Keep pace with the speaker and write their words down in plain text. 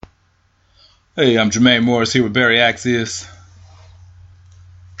Hey, I'm Jermaine Morris here with Barry Axius.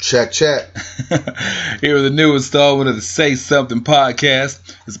 Check. Here with the new installment of the Say Something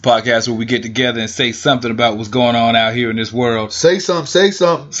podcast. It's a podcast where we get together and say something about what's going on out here in this world. Say something.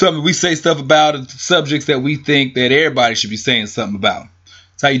 Something we say stuff about, subjects that we think that everybody should be saying something about.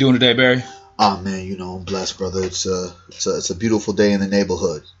 So how you doing today, Barry? Oh man, I'm blessed, brother. It's a beautiful day in the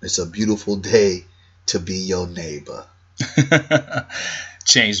neighborhood. It's a beautiful day to be your neighbor.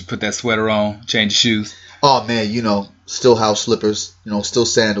 Put that sweater on, change your shoes. Oh man, still house slippers, still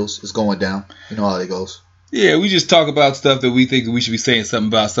sandals. It's going down. You know how it goes. Yeah, we just talk about stuff that we think that we should be saying something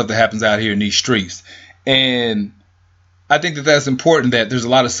about, stuff that happens out here in these streets. And I think that that's important, that there's a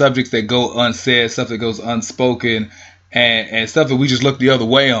lot of subjects that go unsaid, stuff that goes unspoken, and stuff that we just look the other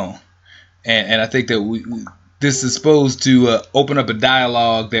way on. And I think that this is supposed to open up a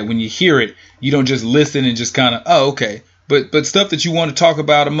dialogue that when you hear it, you don't just listen and just kind of, oh, okay. But stuff that you want to talk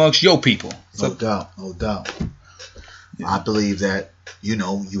about amongst your people. No doubt. I believe that,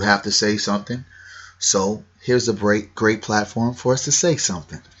 you have to say something. So here's a great platform for us to say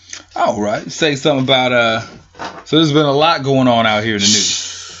something. All right. Say something about, so there's been a lot going on out here in the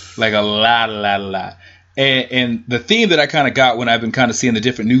news. Like a lot. And the theme that I kind of got when I've been kind of seeing the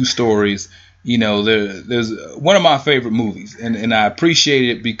different news stories, there's one of my favorite movies, and I appreciate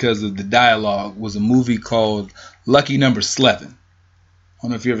it because of the dialogue, was a movie called Lucky Number 11. I don't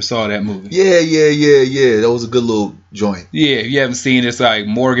know if you ever saw that movie. Yeah. That was a good little joint. Yeah, if you haven't seen it, it's like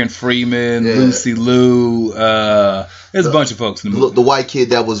Morgan Freeman, Lucy Liu. There's a bunch of folks in the movie. The white kid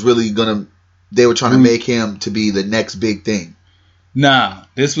that was really they were trying to make him to be the next big thing. Nah,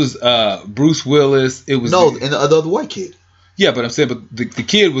 this was Bruce Willis. It was and the other white kid. Yeah, but I'm saying, but the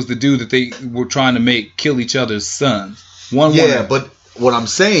kid was the dude that they were trying to make kill each other's sons. But what I'm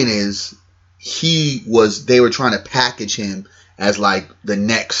saying is, they were trying to package him as like the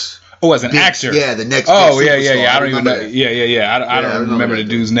next. Oh, as an actor. Yeah, the next. Oh, yeah. I don't even know. Yeah. I don't remember the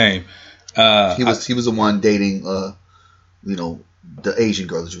dude's name. He was the one dating, the Asian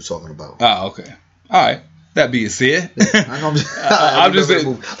girl that you were talking about. Oh, okay. All right. That being said, I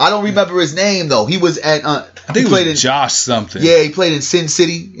don't remember his name though. He was at. I think he was Josh something. Yeah, he played in Sin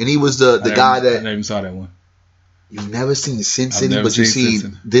City, and he was the guy that. I never even saw that one. You've never seen Sin City, but you see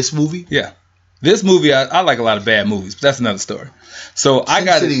this movie? Yeah, this movie. I like a lot of bad movies, but that's another story. So Sin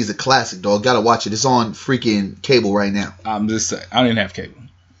City is a classic, dog. Gotta watch it. It's on freaking cable right now. I'm just saying. I don't even have cable.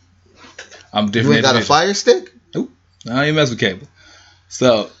 I'm different. You ain't got a Fire Stick? Nope. I don't even mess with cable.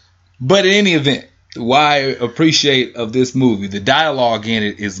 So, but in any event, why I appreciate of this movie, the dialogue in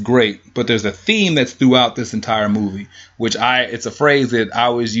it is great, but there's a theme that's throughout this entire movie, which it's a phrase that I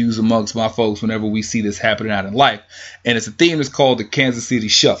always use amongst my folks whenever we see this happening out in life, and it's a theme that's called the Kansas City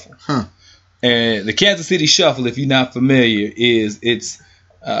Shuffle. And the Kansas City Shuffle, if you're not familiar, it's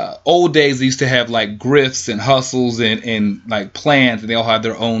old days they used to have like grifts and hustles and like plans, and they all have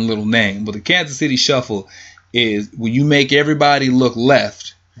their own little name. But the Kansas City Shuffle is when you make everybody look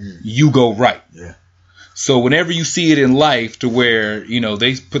left, you go right. Yeah. So whenever you see it in life to where,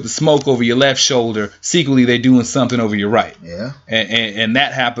 they put the smoke over your left shoulder, secretly they're doing something over your right. Yeah. And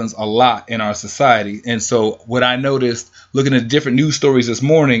that happens a lot in our society. And so what I noticed looking at different news stories this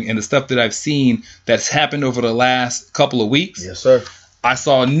morning and the stuff that I've seen that's happened over the last couple of weeks. Yes, sir. I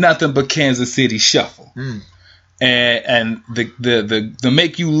saw nothing but Kansas City Shuffle. And the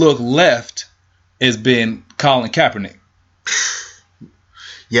make you look left has been Colin Kaepernick.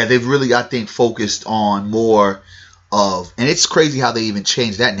 Yeah, they've really, I think, focused on more of, and it's crazy how they even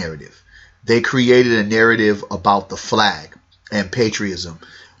changed that narrative. They created a narrative about the flag and patriotism,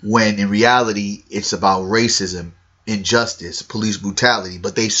 when in reality, it's about racism, injustice, police brutality,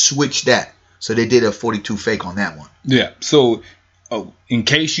 but they switched that. So they did a 42 fake on that one. Yeah. So in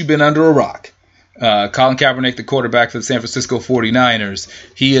case you've been under a rock, Colin Kaepernick, the quarterback for the San Francisco 49ers,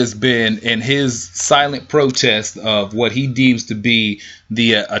 he has been in his silent protest of what he deems to be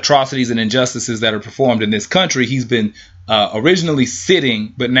the atrocities and injustices that are performed in this country. He's been originally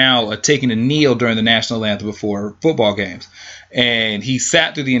sitting, but now taking a kneel during the national anthem before football games. And he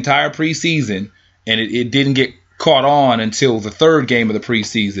sat through the entire preseason, and it didn't get caught on until the third game of the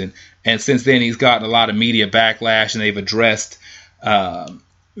preseason. And since then, he's gotten a lot of media backlash, and they've addressed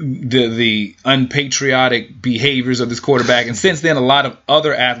the unpatriotic behaviors of this quarterback. And since then, a lot of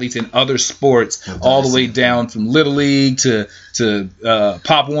other athletes in other sports, all the way down from Little League to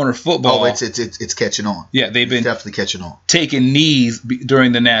Pop Warner football. Oh, it's catching on. Yeah, they've been definitely catching on. Taking knees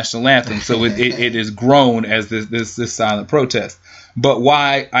during the national anthem. So it has grown as this silent protest. But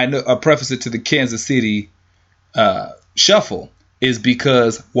why I preface it to the Kansas City Shuffle is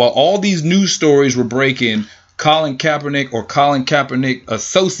because while all these news stories were breaking, Colin Kaepernick or Colin Kaepernick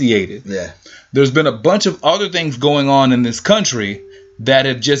associated. Yeah. There's been a bunch of other things going on in this country that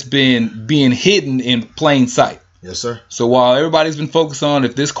have just been being hidden in plain sight. Yes, sir. So while everybody's been focused on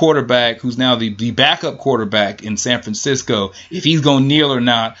if this quarterback, who's now the backup quarterback in San Francisco, if he's going to kneel or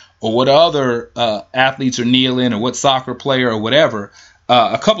not, or what other athletes are kneeling, or what soccer player or whatever,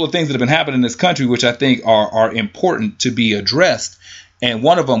 a couple of things that have been happening in this country, which I think are important to be addressed. And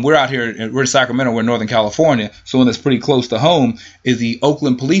one of them, we're out here, we're in Sacramento, we're in Northern California, so one that's pretty close to home is the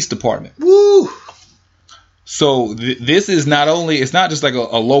Oakland Police Department. Woo! So this is not only, it's not just like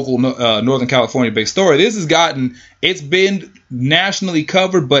a local Northern California based story. It's been nationally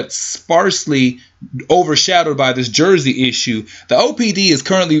covered, but sparsely overshadowed by this Jersey issue. The OPD is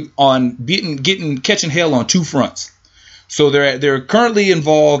currently on catching hell on two fronts. So they're currently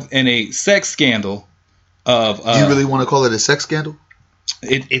involved in a sex scandal of. Do you really want to call it a sex scandal?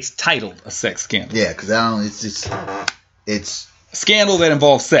 It's titled a sex scandal. Yeah, because it's scandal that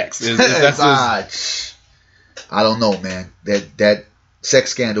involves sex. I don't know, man. That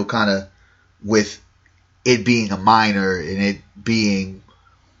sex scandal kind of, with it being a minor and it being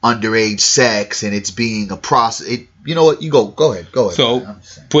underage sex and it's being a process. You know what? You go ahead. So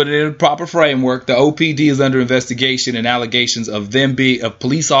put it in a proper framework. The OPD is under investigation and allegations of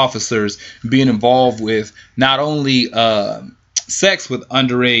police officers being involved with not only sex with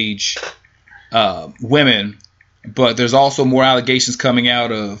underage women, but there's also more allegations coming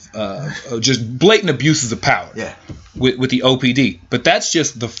out of just blatant abuses of power. Yeah. With the OPD. But that's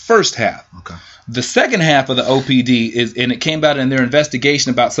just the first half. Okay. The second half of the OPD is, and it came out in their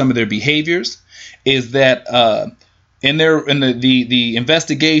investigation about some of their behaviors, is that in the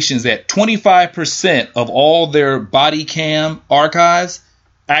investigations that 25% of all their body cam archives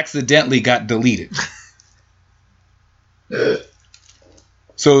accidentally got deleted.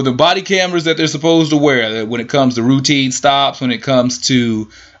 So the body cameras that they're supposed to wear, when it comes to routine stops, when it comes to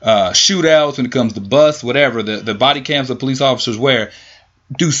shootouts, when it comes to busts, whatever, the body cams that police officers wear,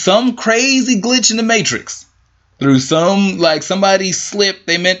 do some crazy glitch in the matrix. Through somebody slipped,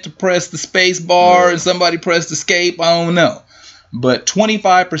 they meant to press the space bar and somebody pressed escape, I don't know. But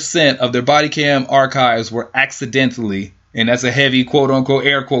 25% of their body cam archives were accidentally, and that's a heavy quote unquote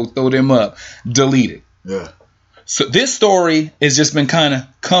air quote, throw them up, deleted. Yeah. So this story has just been kind of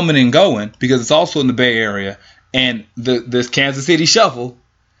coming and going because it's also in the Bay Area, and this Kansas City Shuffle,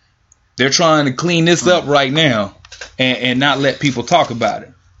 they're trying to clean this up right now and not let people talk about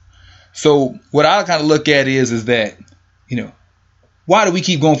it. So what I kind of look at is that, why do we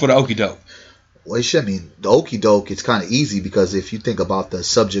keep going for the okie doke? Well, the okie doke, it's kind of easy because if you think about the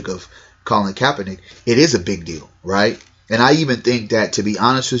subject of Colin Kaepernick, it is a big deal, right? And I even think that, to be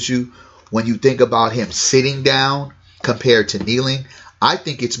honest with you, when you think about him sitting down compared to kneeling, I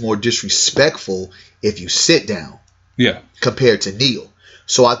think it's more disrespectful if you sit down compared to kneel.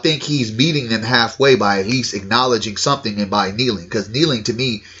 So I think he's meeting them halfway by at least acknowledging something and by kneeling. Because kneeling to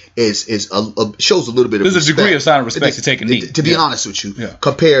me shows a little bit of respect. There's a degree of sign of respect to take a knee. To be honest with you,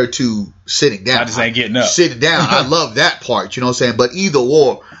 compared to sitting down. I just ain't getting up. Sitting down, I love that part, you know what I'm saying? But either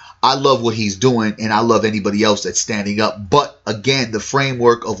or, I love what he's doing, and I love anybody else that's standing up. But again, the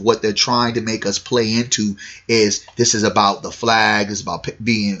framework of what they're trying to make us play into is this is about the flag, it's about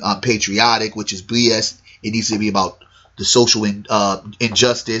being patriotic, which is BS. It needs to be about the social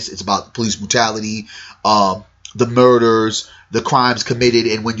injustice. It's about police brutality, the murders, the crimes committed.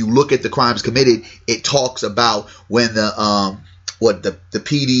 And when you look at the crimes committed, it talks about when the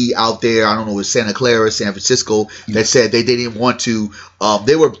PD out there, I don't know, it was Santa Clara, San Francisco, that said they didn't want to,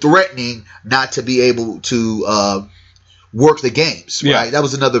 they were threatening not to be able to work the games, right? That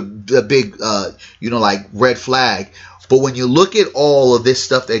was another big, red flag. But when you look at all of this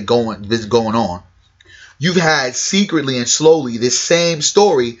stuff that's going on, you've had secretly and slowly this same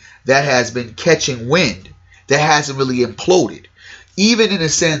story that has been catching wind, that hasn't really imploded. Even in a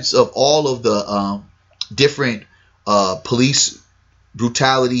sense of all of the different police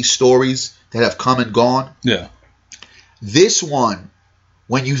brutality stories that have come and gone. Yeah. This one,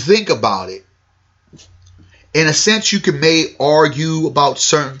 when you think about it, in a sense, you may argue about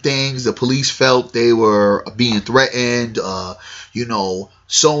certain things. The police felt they were being threatened.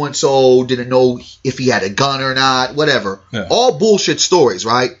 So-and-so didn't know if he had a gun or not, whatever. Yeah. All bullshit stories,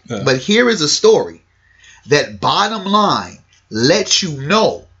 right? Yeah. But here is a story that, bottom line, lets you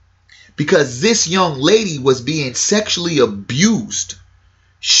know, because this young lady was being sexually abused.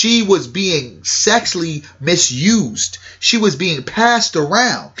 She was being sexually misused. She was being passed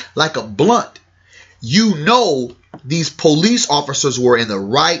around like a blunt. You know these police officers were in the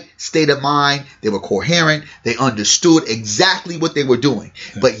right state of mind. They were coherent. They understood exactly what they were doing.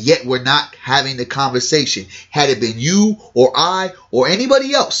 But yet we're not having the conversation. Had it been you or I or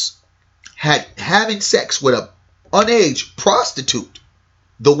anybody else having sex with a underage prostitute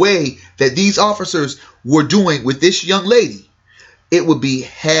the way that these officers were doing with this young lady, it would be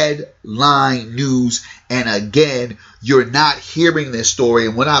headline news. And again, you're not hearing this story.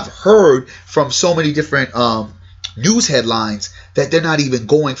 And when I've heard from so many different news headlines that they're not even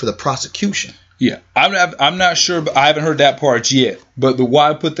going for the prosecution. Yeah, I'm not sure, but I haven't heard that part yet. But the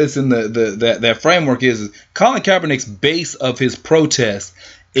why I put this in that framework is Colin Kaepernick's base of his protest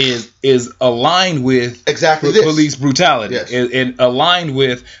is aligned with exactly police brutality, yes. and aligned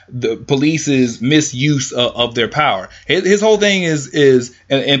with the police's misuse of their power. His whole thing is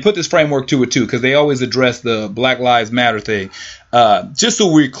and put this framework to it too, because they always address the Black Lives Matter thing. Just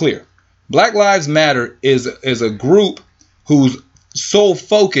so we're clear, Black Lives Matter is a group whose sole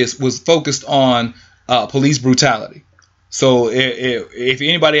focus was focused on police brutality. So if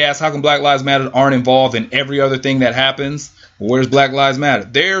anybody asks how come Black Lives Matter aren't involved in every other thing that happens, where's Black Lives Matter?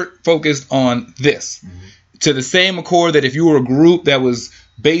 They're focused on this. Mm-hmm. To the same accord that if you were a group that was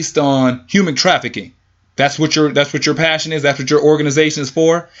based on human trafficking, that's what your passion is, that's what your organization is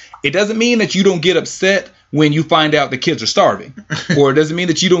for. It doesn't mean that you don't get upset when you find out that kids are starving. Or it doesn't mean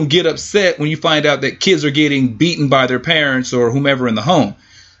that you don't get upset when you find out that kids are getting beaten by their parents or whomever in the home.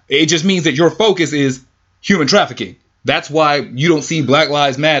 It just means that your focus is human trafficking. That's why you don't see Black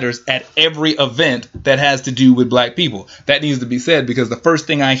Lives Matters at every event that has to do with black people. That needs to be said, because the first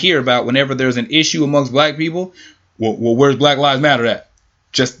thing I hear about whenever there's an issue amongst black people, well, where's Black Lives Matter at?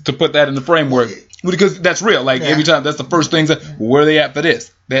 Just to put that in the framework, because that's real. Like every time, that's the first thing. Where are they at for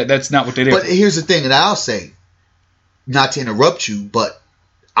this? That's not what they did. But here's the thing that I'll say, not to interrupt you, but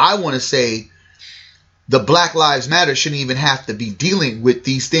I want to say the Black Lives Matter shouldn't even have to be dealing with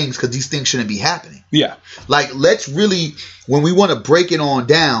these things, because these things shouldn't be happening. Yeah. Like, let's really, when we want to break it on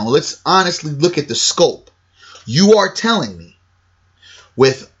down, let's honestly look at the scope. You are telling me,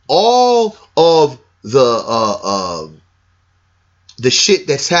 with all of the shit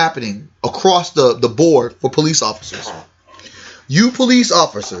that's happening across the board for police officers, you police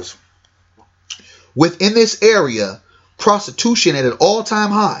officers within this area, prostitution at an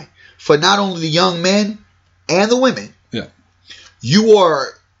all-time high for not only the young men and the women. Yeah. You are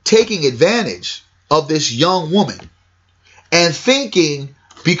taking advantage of this young woman and thinking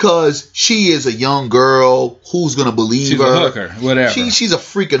because she is a young girl, who's going to believe her? She's a hooker, whatever. She's a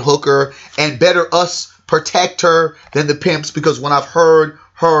freaking hooker, and better us protect her than the pimps, because when I've heard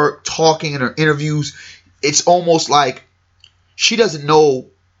her talking in her interviews, it's almost like she doesn't know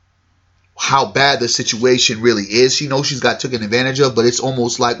how bad the situation really is. She knows she's got taken advantage of, but it's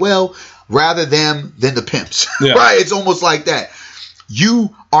almost like, well, rather them than the pimps. Yeah. Right? It's almost like that.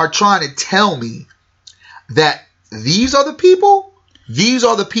 You are trying to tell me that these are the people? These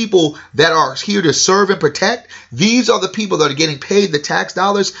are the people that are here to serve and protect? These are the people that are getting paid the tax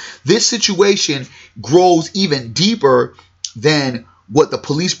dollars? This situation grows even deeper than what the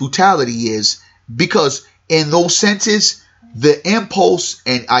police brutality is, because in those senses, the impulse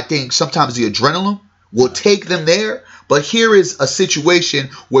and I think sometimes the adrenaline will take them there. But here is a situation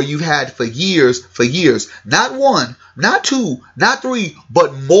where you've had for years, not one, not two, not three,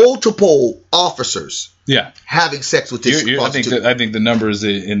 but multiple officers having sex with this prostitute. I think the numbers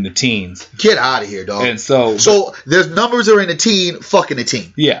in the teens. Get out of here, dog. And so there's numbers that are in the teen, fucking the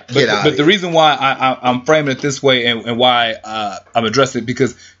teen. Yeah, but the reason why I'm framing it this way and why I'm addressing it,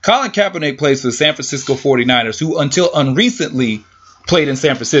 because Colin Kaepernick plays for the San Francisco 49ers, who until unrecently played in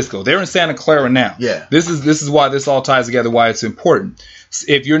San Francisco. They're in Santa Clara now. Yeah. This is why this all ties together, why it's important.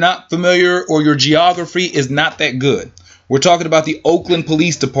 If you're not familiar or your geography is not that good, we're talking about the Oakland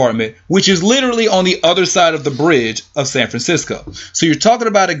Police Department, which is literally on the other side of the bridge of San Francisco. So you're talking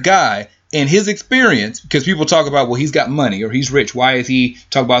about a guy in his experience, because people talk about, well, he's got money or he's rich. Why is he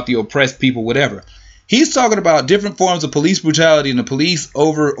talking about the oppressed people, whatever? He's talking about different forms of police brutality and the police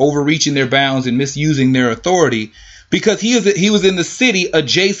overreaching their bounds and misusing their authority, because he was in the city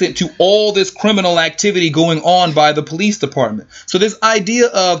adjacent to all this criminal activity going on by the police department. So this idea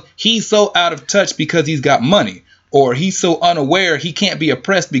of he's so out of touch because he's got money, or he's so unaware he can't be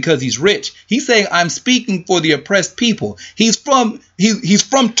oppressed because he's rich. He's saying, I'm speaking for the oppressed people. He's from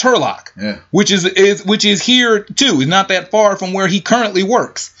Turlock, which is here too. He's not that far from where he currently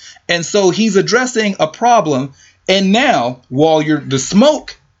works. And so he's addressing a problem. And now, while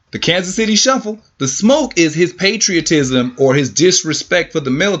the Kansas City Shuffle, the smoke is his patriotism or his disrespect for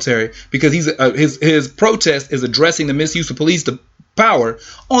the military, because his protest is addressing the misuse of power.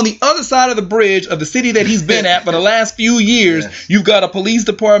 On the other side of the bridge of the city that he's been at for the last few years, you've got a police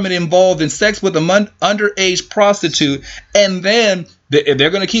department involved in sex with an underage prostitute. And then they're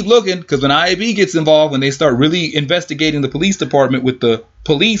going to keep looking, because when IAB gets involved, when they start really investigating the police department with the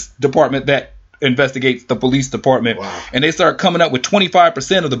police department that investigates the police department, and they start coming up with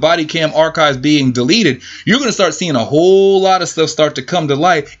 25% of the body cam archives being deleted, you're going to start seeing a whole lot of stuff start to come to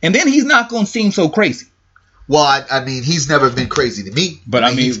light. And then he's not going to seem so crazy. Well, I mean, he's never been crazy to me. But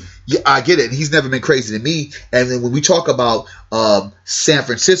I mean, yeah, I get it. He's never been crazy to me. And then when we talk about San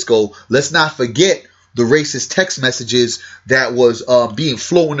Francisco, let's not forget the racist text messages that was being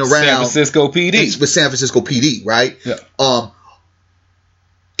flown around San Francisco PD. With San Francisco PD, right? Yeah.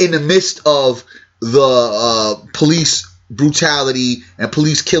 In the midst of the police brutality and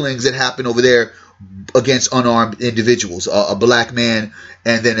police killings that happened over there against unarmed individuals, a black man,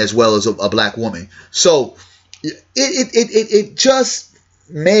 and then as well as a black woman. So it just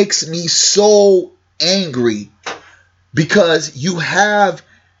makes me so angry, because you have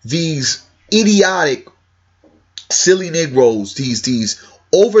these idiotic, silly Negroes, these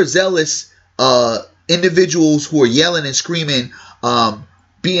overzealous individuals who are yelling and screaming,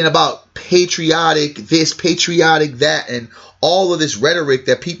 being about patriotic this, patriotic that, and all of this rhetoric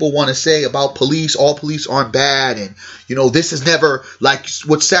that people want to say about police. All police aren't bad, and this is never like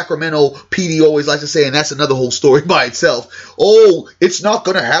what Sacramento PD always likes to say, and that's another whole story by itself. Oh, it's not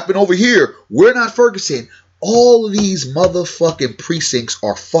gonna happen over here. We're not Ferguson. All of these motherfucking precincts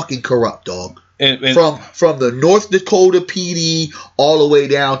are fucking corrupt, dog. And from the North Dakota PD all the way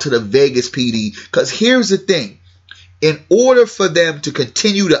down to the Vegas PD. Because here's the thing. In order for them to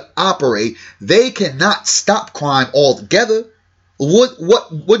continue to operate, they cannot stop crime altogether.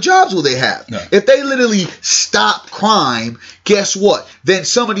 What jobs will they have? No. If they literally stop crime, guess what? Then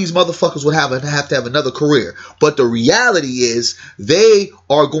some of these motherfuckers would have to have another career. But the reality is they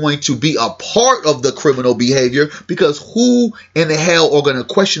are going to be a part of the criminal behavior, because who in the hell are going to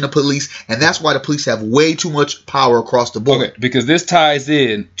question the police? And that's why the police have way too much power across the board. Okay, because this ties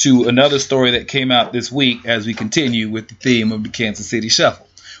in to another story that came out this week as we continue with the theme of the Kansas City Shuffle.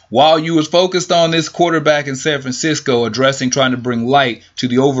 While you was focused on this quarterback in San Francisco trying to bring light to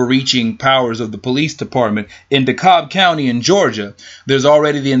the overreaching powers of the police department, in DeKalb County in Georgia, there's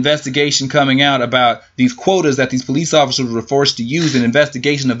already the investigation coming out about these quotas that these police officers were forced to use, an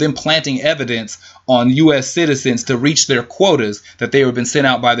investigation of them planting evidence on U.S. citizens to reach their quotas that they have been sent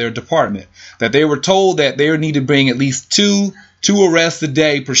out by their department. That they were told that they need to bring at least two arrests a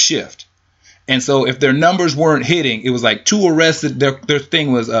day per shift. And so if their numbers weren't hitting, it was like 2 arrests. Their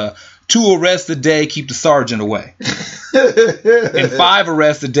thing was 2 arrests a day, keep the sergeant away. And 5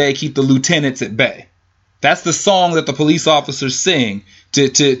 arrests a day, keep the lieutenants at bay. That's the song that the police officers sing to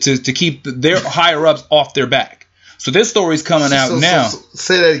keep their higher ups off their back. So this story's coming out now.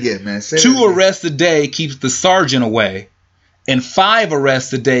 Say that again, man. 2 arrests a day keeps the sergeant away, and 5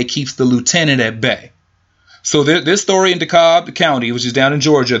 arrests a day keeps the lieutenant at bay. So this story in DeKalb County, which is down in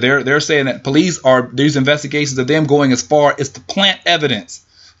Georgia, they're saying that these investigations of them going as far as to plant evidence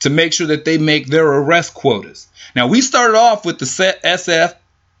to make sure that they make their arrest quotas. Now, we started off with the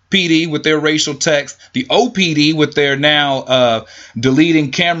SFPD with their racial text, the OPD with their now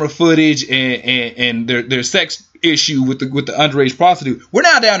deleting camera footage and their sex issue with the underage prostitute. We're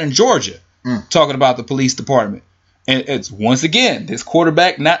now down in Georgia talking about the police department. And it's once again, this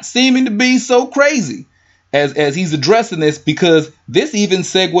quarterback not seeming to be so crazy as he's addressing this, because this even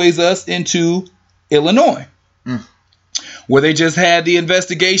segues us into Illinois, where they just had the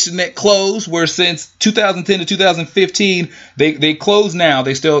investigation that closed, where since 2010 to 2015, they closed now.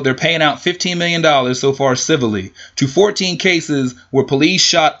 They're paying out $15 million so far civilly to 14 cases where police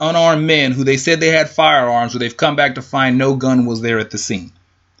shot unarmed men who they said they had firearms, where they've come back to find no gun was there at the scene.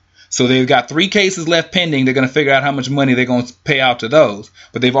 So they've got 3 cases left pending. They're going to figure out how much money they're going to pay out to those.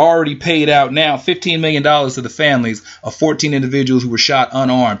 But they've already paid out now $15 million to the families of 14 individuals who were shot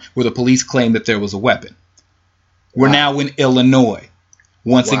unarmed, where the police claimed that there was a weapon. We're now in Illinois.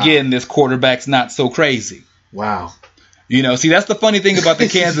 Once again, this quarterback's not so crazy. Wow. See, that's the funny thing about the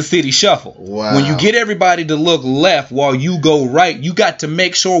Kansas City Shuffle. Wow. When you get everybody to look left while you go right, you got to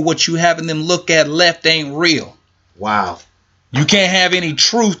make sure what you having them look at left ain't real. Wow. You can't have any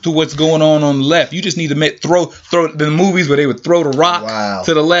truth to what's going on the left. You just need to throw the movies where they would throw the rock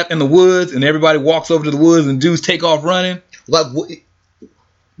to the left in the woods, and everybody walks over to the woods and dudes take off running. Like,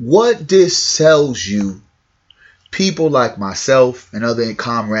 what this tells you, people like myself and other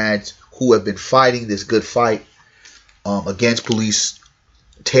comrades who have been fighting this good fight against police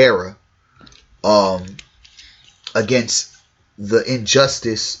terror, against the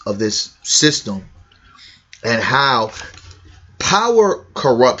injustice of this system, and how power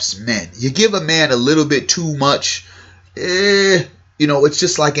corrupts men. You give a man a little bit too much, it's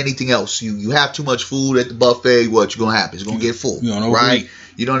just like anything else. You have too much food at the buffet, what's going to happen? It's going to get full, right?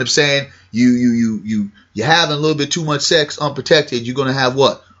 You know what I'm saying? You having a little bit too much sex unprotected, you're going to have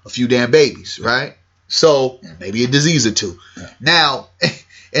what? A few damn babies, right? So maybe a disease or two. Yeah. Now,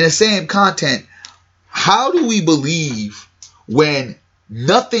 in the same content, how do we believe when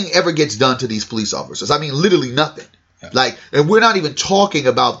nothing ever gets done to these police officers? I mean, literally nothing. Yeah. And we're not even talking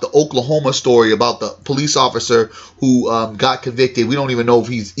about the Oklahoma story about the police officer who got convicted. We don't even know if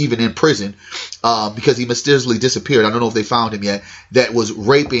he's even in prison because he mysteriously disappeared. I don't know if they found him yet. That was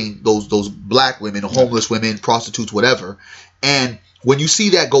raping those black women, homeless women, prostitutes, whatever. And when you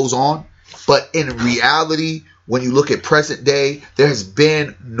see that goes on, but in reality, when you look at present day, there has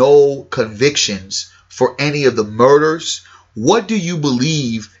been no convictions for any of the murders. What do you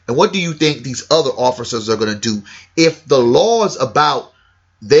believe and what do you think these other officers are going to do if the law is about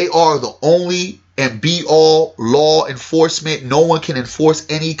they are the only and be all law enforcement? No one can enforce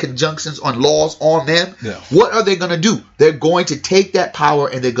any conjunctions on laws on them. Yeah. What are they going to do? They're going to take that power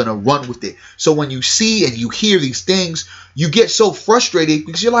and they're going to run with it. So when you see and you hear these things, you get so frustrated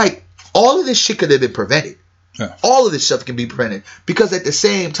because you're like, all of this shit could have been prevented. Yeah. All of this stuff can be prevented because at the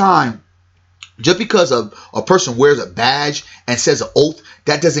same time, just because a person wears a badge and says an oath,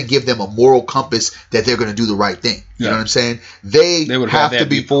 that doesn't give them a moral compass that they're going to do the right thing. You know what I'm saying? They would have to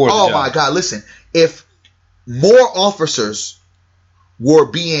be. Oh my God! Listen, if more officers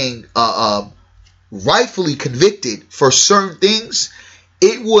were being rightfully convicted for certain things,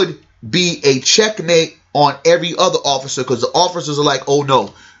 it would be a checkmate on every other officer because the officers are like, oh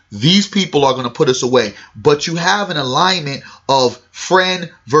no. These people are going to put us away. But you have an alignment of friend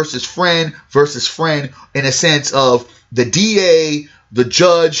versus friend versus friend in a sense of the DA, the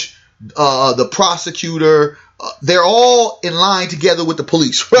judge, the prosecutor. They're all in line together with the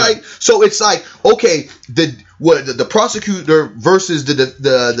police, right? Yeah. So it's like, okay, the prosecutor versus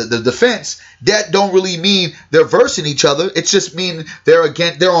the defense, that don't really mean they're versing each other. It's just mean they're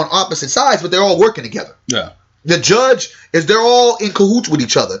on opposite sides, but they're all working together. Yeah. The judge they're all in cahoots with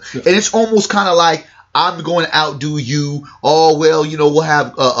each other. Yeah. And it's almost kind of like, I'm going to outdo you. Oh, well, we'll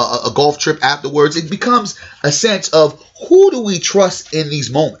have a golf trip afterwards. It becomes a sense of who do we trust in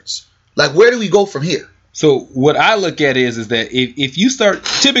these moments? Like, where do we go from here? So what I look at is that if you start,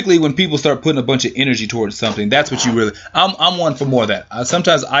 typically when people start putting a bunch of energy towards something, that's what you really, I'm one for more of that.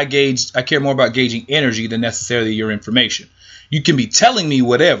 Sometimes I care more about gauging energy than necessarily your information. You can be telling me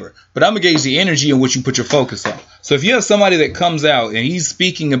whatever, but I'm going to gauge the energy in which you put your focus on. So if you have somebody that comes out and he's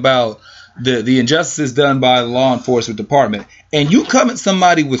speaking about the injustices done by the law enforcement department, and you come at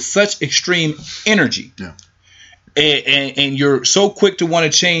somebody with such extreme energy, yeah. And you're so quick to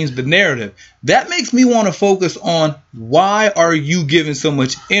want to change the narrative, that makes me want to focus on why are you giving so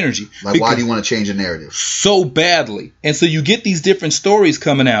much energy? Like, why do you want to change the narrative? So badly. And so you get these different stories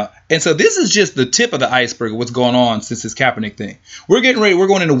coming out. And so this is just the tip of the iceberg of what's going on since this Kaepernick thing. We're getting ready. We're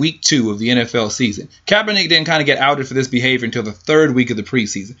going into week 2 of the NFL season. Kaepernick didn't kind of get outed for this behavior until the 3rd week of the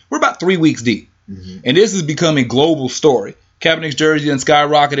preseason. We're about 3 weeks deep. Mm-hmm. And this has become a global story. Kaepernick's jersey then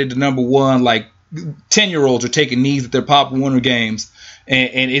skyrocketed to number 1, like 10-year-olds are taking knees at their Pop Warner games,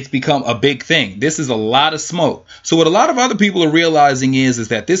 and it's become a big thing. This is a lot of smoke. So what a lot of other people are realizing is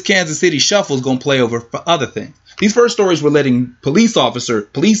that this Kansas City shuffle is going to play over for other things. These first stories were letting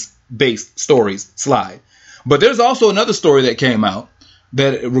police-based stories slide. But there's also another story that came out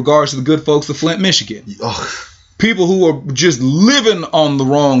that regards to the good folks of Flint, Michigan. Oh. People who are just living on the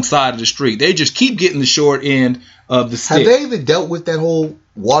wrong side of the street. They just keep getting the short end of the stick. Have they even dealt with that whole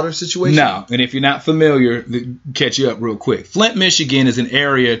water situation? No. And if you're not familiar, catch you up real quick. Flint, Michigan is an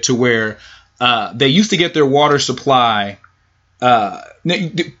area to where they used to get their water supply.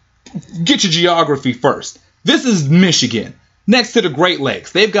 Get your geography first. This is Michigan, next to the Great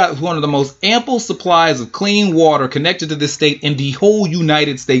Lakes. They've got one of the most ample supplies of clean water connected to this state in the whole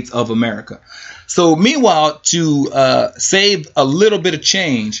United States of America. So meanwhile, to save a little bit of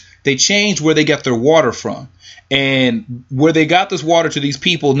change, they changed where they get their water from. And where they got this water to these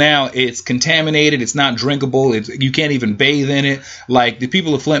people now, it's contaminated. It's not drinkable. You can't even bathe in it. Like, the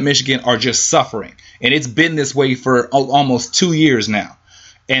people of Flint, Michigan are just suffering. And it's been this way for almost 2 years now.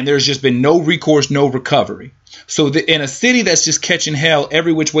 And there's just been no recourse, no recovery. So in a city that's just catching hell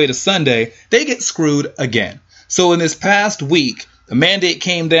every which way to Sunday, they get screwed again. So in this past week, the mandate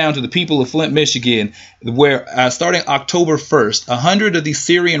came down to the people of Flint, Michigan, where starting October 1st, 100 of these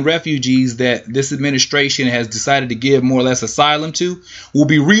Syrian refugees that this administration has decided to give more or less asylum to will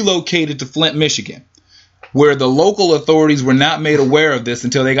be relocated to Flint, Michigan. where the local authorities were not made aware of this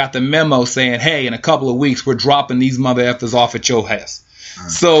until they got the memo saying, hey, in a couple of weeks, we're dropping these mother effers off at your house.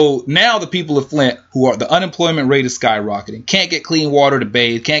 So now the people of Flint, the unemployment rate is skyrocketing, can't get clean water to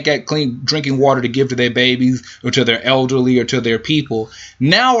bathe, can't get clean drinking water to give to their babies or to their elderly or to their people,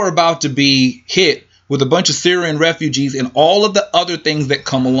 now are about to be hit with a bunch of Syrian refugees and all of the other things that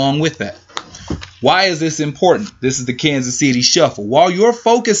come along with that. Why is this important? This is the Kansas City Shuffle. While your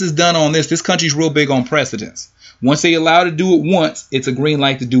focus is done on this country's real big on precedence. Once they allow to do it once, it's a green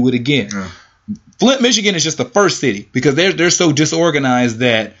light to do it again. Yeah. Flint, Michigan is just the first city because they're so disorganized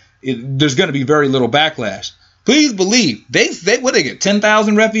that there's going to be very little backlash. Please believe they get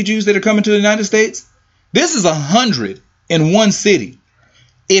 10,000 refugees that are coming to the United States. This is 100 in one city.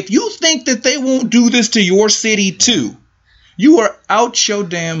 If you think that they won't do this to your city too, you are out your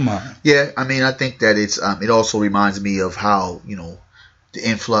damn mind. Yeah, I mean, I think that it also reminds me of how, the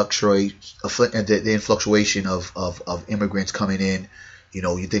influctuation of immigrants coming in.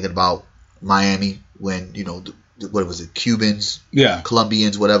 You're thinking about Miami when, what was it, Cubans,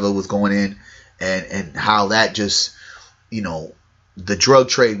 Colombians, whatever was going in, and how that just, the drug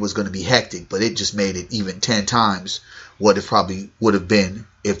trade was going to be hectic, but it just made it even 10 times what it probably would have been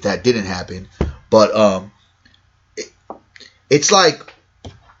if that didn't happen. But it's like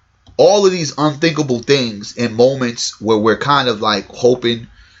all of these unthinkable things in moments where we're kind of like hoping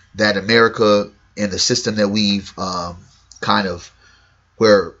that America and the system that we've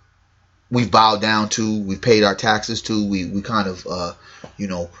where we've bowed down to, we've paid our taxes to, we kind of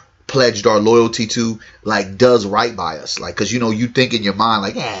pledged our loyalty to, like, does right by us. Like, because you think in your mind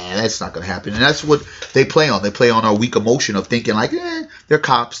like, that's not gonna happen. And that's what they play on. They play on our weak emotion of thinking like, they're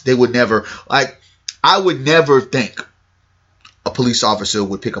cops, they would never, like, I would never think a police officer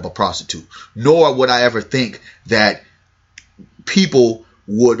would pick up a prostitute, nor would I ever think that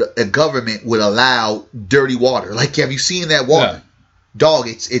a government would allow dirty water. Like, have you seen that water? Yeah. Dog,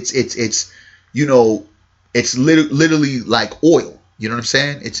 it's literally like oil. You know what I'm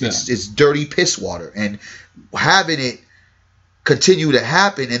saying? It's dirty piss water, and having it continue to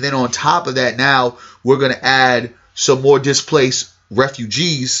happen, and then on top of that, now we're going to add some more displaced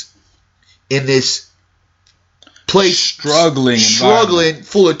refugees in this place, struggling,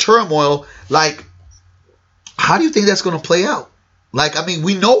 full of turmoil. Like, how do you think that's going to play out? Like, I mean,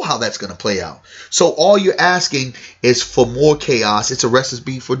 we know how that's going to play out. So all you're asking is for more chaos. It's a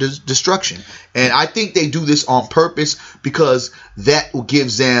recipe for destruction. And I think they do this on purpose because that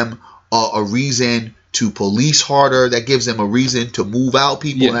gives them a reason to police harder. That gives them a reason to move out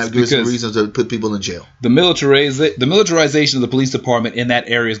people. Yes, and that gives them a reason to put people in jail. The militarization of the police department in that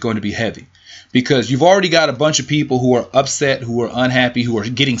area is going to be heavy because you've already got a bunch of people who are upset, who are unhappy, who are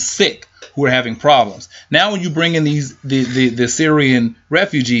getting sick, who are having problems. Now when you bring in the Syrian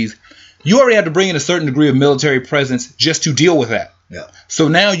refugees, you already have to bring in a certain degree of military presence just to deal with that. Yeah. So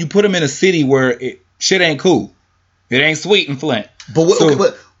now you put them in a city where shit ain't cool. It ain't sweet in Flint.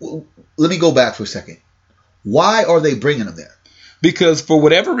 But let me go back for a second. Why are they bringing them there? Because for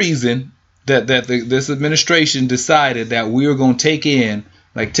whatever reason this administration decided that we are going to take in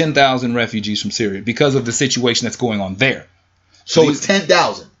like 10,000 refugees from Syria because of the situation that's going on there. So it's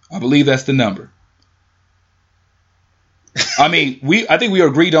 10,000. I believe that's the number. I mean, I think we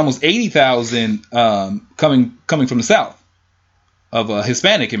agreed to almost 80,000 coming from the South of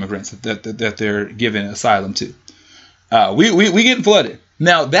Hispanic immigrants that they're giving asylum to. We getting flooded.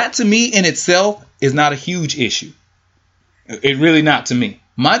 Now, that to me in itself is not a huge issue. It really not to me.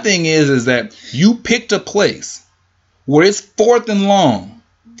 My thing is that you picked a place where it's fourth and long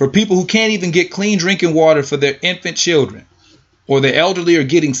for people who can't even get clean drinking water for their infant children. Or the elderly are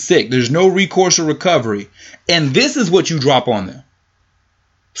getting sick. There's no recourse or recovery. And this is what you drop on them.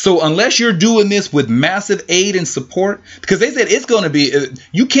 So unless you're doing this with massive aid and support, because they said it's going to be,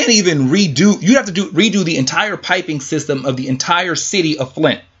 you can't even you have to redo the entire piping system of the entire city of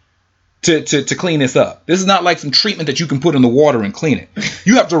Flint to clean this up. This is not like some treatment that you can put in the water and clean it.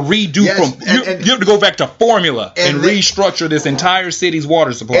 You have to redo you have to go back to formula and restructure this entire city's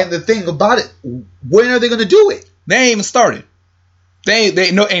water supply. And the thing about it, when are they going to do it? They ain't even started.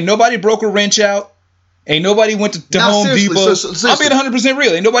 Ain't nobody broke a wrench out. Ain't nobody went to Home Depot. I'm being 100%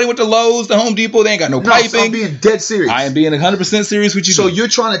 real. Ain't nobody went to Lowe's, to Home Depot. They ain't got no piping. I'm being dead serious. I am being 100% serious with you. So you're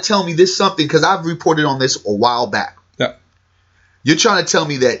trying to tell me this something, because I've reported on this a while back. Yeah. You're trying to tell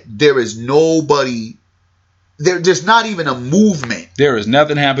me that there is nobody, there's not even a movement. There is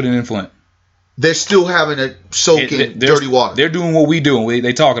nothing happening in Flint. They're still having to soak in dirty water. They're doing what we doing.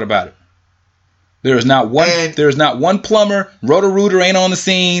 They talking about it. There is not one plumber. Roto-Rooter ain't on the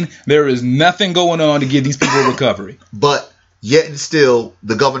scene. There is nothing going on to give these people recovery. But yet and still,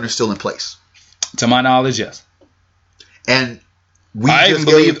 the governor's still in place. To my knowledge, yes. And I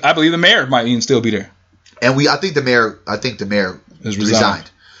believe the mayor might even still be there. And I think the mayor Has resigned.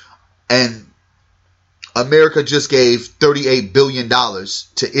 And America just gave $38 billion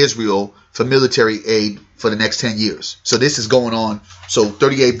to Israel for military aid for the next 10 years. So this is going on. So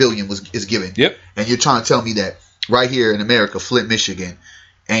 $38 billion is given. Yep. And you're trying to tell me that right here in America, Flint, Michigan,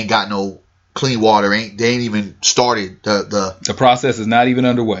 ain't got no clean water. They ain't even started the process is not even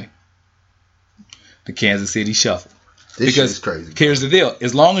underway. The Kansas City Shuffle. This shit is crazy. Here's the deal.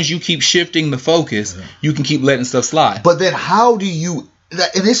 As long as you keep shifting the focus, you can keep letting stuff slide. But then how do you...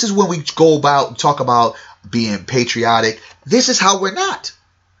 And this is when we talk about being patriotic. This is how we're not.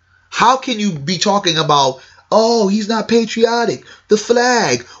 How can you be talking about, oh, he's not patriotic, the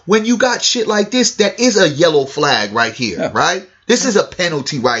flag, when you got shit like this that is a yellow flag right here, right? This is a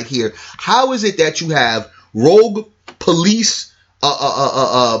penalty right here. How is it that you have rogue police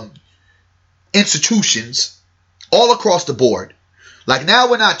institutions all across the board? Like, now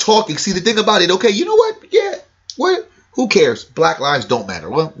we're not talking. See, the thing about it, okay, you know what? Yeah, who cares? Black lives don't matter.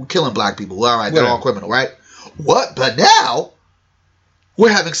 Well, we're killing black people. All right, they're all criminal, right? What? But now we're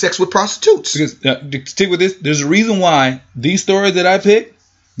having sex with prostitutes. Because to stick with this, there's a reason why these stories that I picked,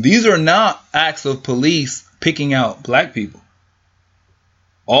 these are not acts of police picking out black people.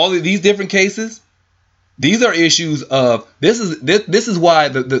 All of these different cases, these are issues of this is why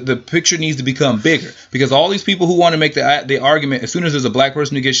the picture needs to become bigger, because all these people who want to make the argument, as soon as there's a black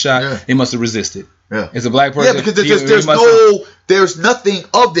person who gets shot, they must have resisted. Yeah. It's a black person. Yeah, because there's nothing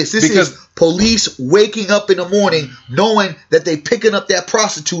of this. This is police waking up in the morning knowing that they picking up that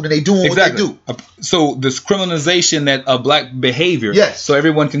prostitute and they doing what they do. So this criminalization that of black behavior. Yes. So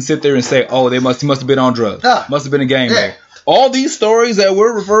everyone can sit there and say, oh, he must have been on drugs. Must have been a gangbanger. Yeah. All these stories that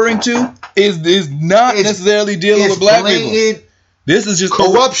we're referring to is not necessarily dealing with black people. This is just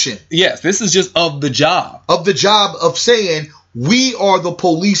corruption. Yes, this is just of the job. Of the job of saying we are the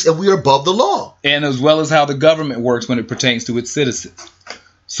police and we are above the law. And as well as how the government works when it pertains to its citizens.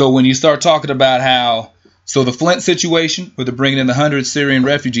 So when you start talking about the Flint situation, where they're bringing in the 100 Syrian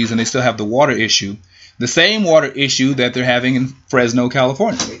refugees and they still have the water issue, the same water issue that they're having in Fresno,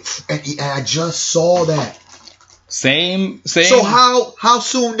 California. And I just saw that. Same. So how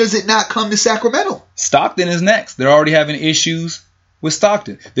soon does it not come to Sacramento? Stockton is next. They're already having issues with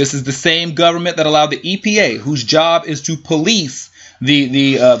Stockton. This is the same government that allowed the EPA, whose job is to police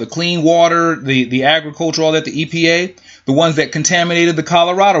the clean water, the agriculture, all that. The EPA, the ones that contaminated the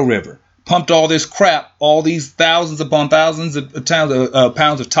Colorado River, pumped all this crap, all these thousands upon thousands of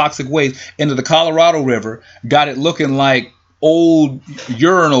pounds of toxic waste into the Colorado River, got it looking like old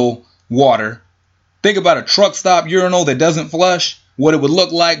urinal water. Think about a truck stop urinal that doesn't flush. What it would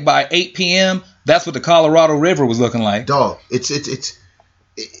look like by 8 p.m. That's what the Colorado River was looking like. Dog, it's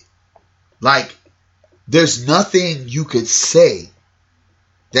like there's nothing you could say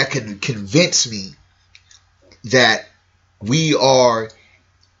that can convince me that we are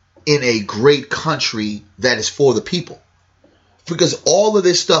in a great country that is for the people. Because all of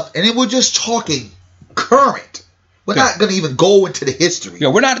this stuff, and then we're just talking current. We're not going to even go into the history. Yeah,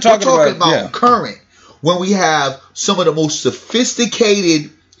 we're not talking about current. When we have some of the most sophisticated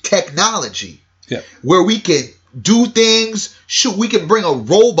technology, where we can do things, we can bring a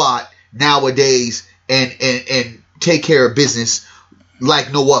robot nowadays and take care of business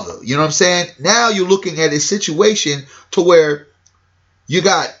like no other. You know what I'm saying? Now you're looking at a situation to where you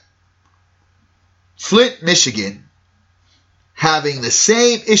got Flint, Michigan, having the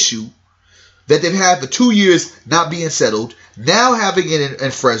same issue that they've had for 2 years not being settled, now having it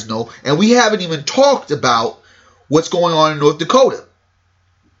in Fresno, and we haven't even talked about what's going on in North Dakota,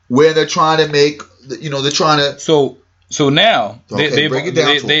 where they're trying to make, they're trying to... So now,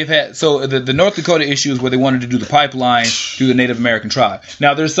 they've had... So the North Dakota issue is where they wanted to do the pipeline through the Native American tribe.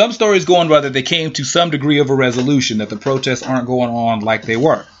 Now, there's some stories going by that they came to some degree of a resolution, that the protests aren't going on like they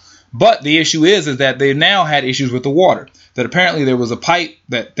were. But the issue is that they now had issues with the water. That apparently there was a pipe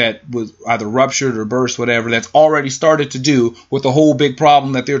that was either ruptured or burst, whatever, that's already started to do with the whole big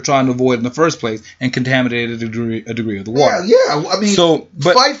problem that they're trying to avoid in the first place and contaminated a degree of the water. Yeah. I mean,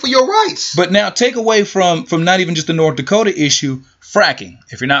 fight for your rights. But now take away from not even just the North Dakota issue, fracking.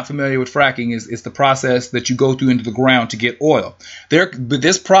 If you're not familiar with fracking, it's the process that you go through into the ground to get oil. But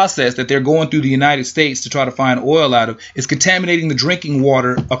this process that they're going through the United States to try to find oil out of is contaminating the drinking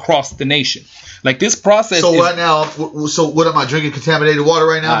water across the nation. Like this process. So right now, what am I drinking? Contaminated water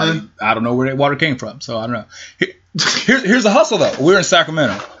right now, man? I don't know where that water came from, so I don't know. Here's the hustle though. We're in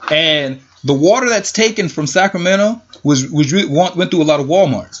Sacramento, and the water that's taken from Sacramento went through a lot of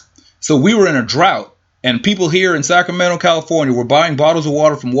Walmarts. So we were in a drought And people here in Sacramento, California were buying bottles of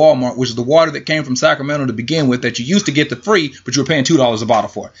water from Walmart, which is the water that came from Sacramento to begin with, that you used to get for free, but you were paying $2 a bottle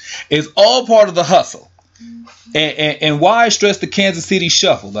for. It's all part of the hustle. And why I stress the Kansas City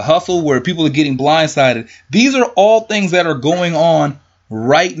shuffle, the hustle where people are getting blindsided. These are all things that are going on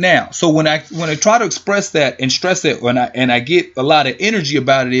right now. So when I try to express that and stress it, and I get a lot of energy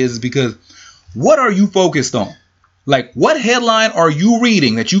about it, is because what are you focused on? Like, what headline are you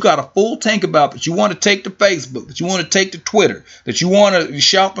reading that you got a full tank about, that you want to take to Facebook, that you want to take to Twitter, that you want to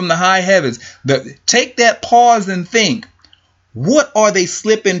shout from the high heavens? Take that pause and think, what are they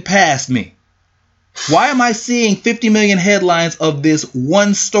slipping past me? Why am I seeing 50 million headlines of this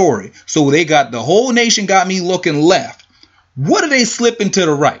one story? So the whole nation got me looking left. What are they slipping to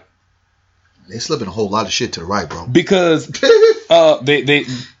the right? They slipping a whole lot of shit to the right, bro. Because they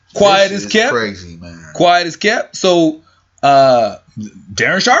quiet is kept. Crazy, man. Quiet is kept. So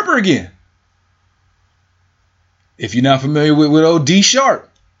Darren Sharper again. If you're not familiar with old D Sharp,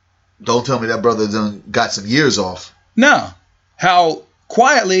 don't tell me that brother done got some years off. No, how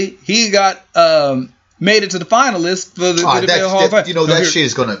quietly he got made it to the finalists for the NFL Hall of Fame. You know, that shit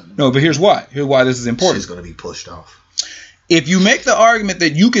is gonna. No, but here's why. Here's why this is important. It's gonna be pushed off. If you make the argument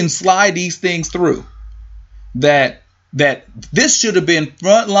that you can slide these things through, that this should have been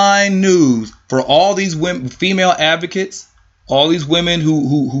frontline news for all these women, female advocates, all these women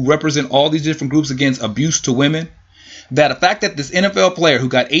who represent all these different groups against abuse to women, that the fact that this NFL player who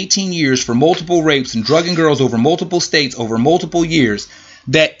got 18 years for multiple rapes and drugging girls over multiple states over multiple years,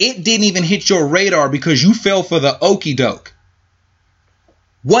 that it didn't even hit your radar because you fell for the okie doke.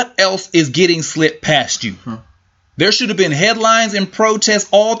 What else is getting slipped past you? There should have been headlines and protests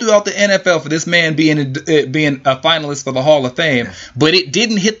all throughout the NFL for this man being a finalist for the Hall of Fame, but it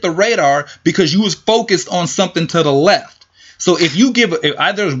didn't hit the radar because you was focused on something to the left. So if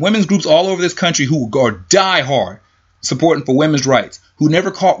there's women's groups all over this country who are diehard supporting for women's rights, who never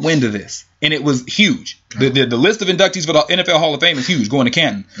caught wind of this, and it was huge. The list of inductees for the NFL Hall of Fame is huge, going to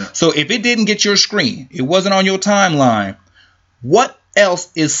Canton. So if it didn't get your screen, it wasn't on your timeline, what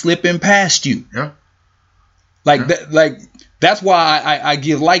else is slipping past you? That's why I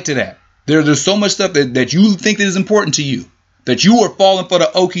give light to that. There's so much stuff that you think is important to you, that you are falling for the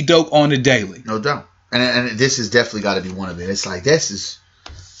okie doke on the daily. No doubt. And this has definitely got to be one of it. It's like,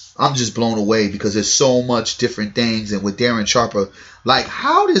 I'm just blown away because there's so much different things. And with Darren Sharper, like,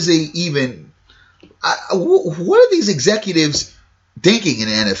 how does he even, what are these executives thinking in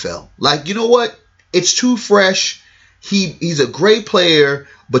the NFL? Like, you know what? It's too fresh. He's a great player,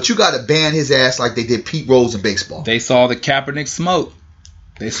 but you got to ban his ass like they did Pete Rose in baseball. They saw the Kaepernick smoke.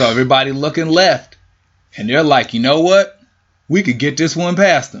 They saw everybody looking left. And they're like, you know what? We could get this one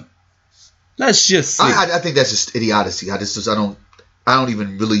past them. Let's just see. I think that's just idiocy. I don't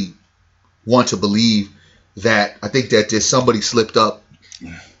even really want to believe that. I think that there's somebody slipped up.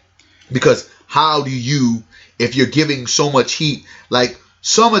 Because how do you, if you're giving so much heat, like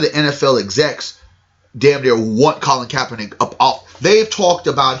some of the NFL execs damn near want Colin Kaepernick up off. They've talked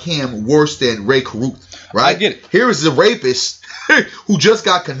about him worse than Ray Caruth, right? I get it. Here is the rapist who just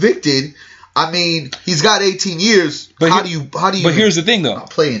got convicted. I mean, he's got 18 years. But how do you? But here's the thing, though.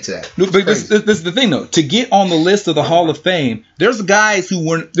 Play into that. No, but this is the thing, though. To get on the list of the Hall of Fame, there's guys who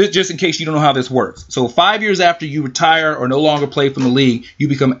weren't. Just in case you don't know how this works. So 5 years after you retire or no longer play from the league, you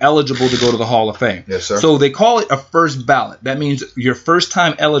become eligible to go to the Hall of Fame. Yes, sir. So they call it a first ballot. That means your first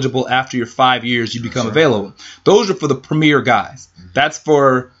time eligible after your 5 years, you become available. Those are for the premier guys. That's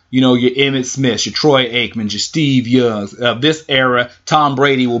for, your Emmitt Smiths, your Troy Aikmans, your Steve Youngs. This era, Tom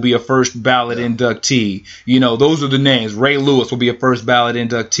Brady will be a first ballot inductee. Those are the names. Ray Lewis will be a first ballot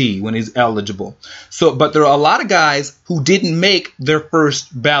inductee when he's eligible. So, but there are a lot of guys who didn't make their first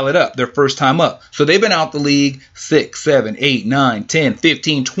ballot up, their first time up. So they've been out the league 6, 7, 8, 9, 10,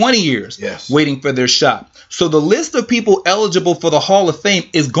 15, 20 years waiting for their shot. So the list of people eligible for the Hall of Fame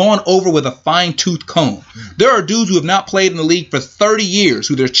is gone over with a fine-tooth comb. There are dudes who have not played in the league for 30 years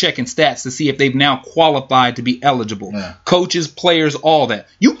who they're checking stats to see if they've now qualified to be eligible. Coaches, players, all that.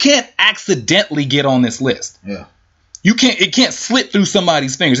 You can't accidentally get on this list. It can't slip through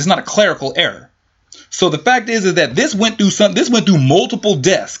somebody's fingers. It's not a clerical error. So the fact is that this went through multiple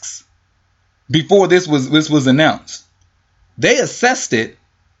desks before this was announced. They assessed it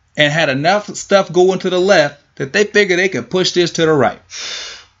and had enough stuff going to the left that they figured they could push this to the right.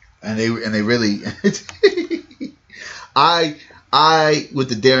 And they really I with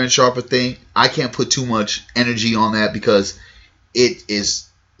the Darren Sharper thing, I can't put too much energy on that because it is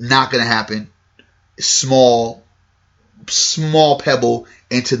not going to happen. Small pebble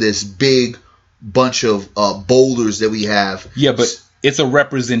into this big bunch of boulders that we have. Yeah, but it's a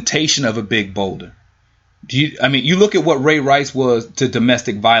representation of a big boulder. You look at what Ray Rice was to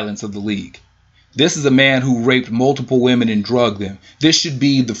domestic violence of the league. This is a man who raped multiple women and drugged them. This should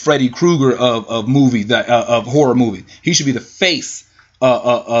be the Freddy Krueger of horror movies. He should be the face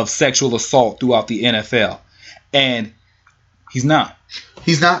of sexual assault throughout the NFL, and he's not.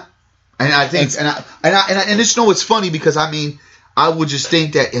 He's not. And I think, and just know it's funny because I would just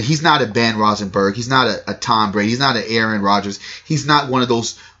think that he's not a Ben Rosenberg, he's not a Tom Brady, he's not an Aaron Rodgers, he's not one of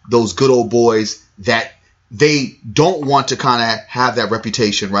those good old boys that they don't want to kind of have that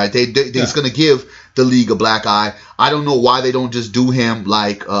reputation, right? They're going to give the league a black eye. I don't know why they don't just do him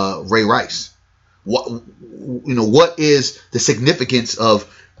like Ray Rice. What is the significance of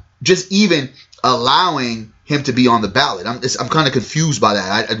just even allowing him to be on the ballot? I'm kind of confused by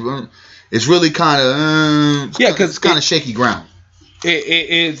that. It's really kind of because it's kind of shaky ground.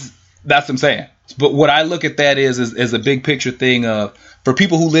 It's that's what I'm saying. But what I look at that is a big picture thing of, for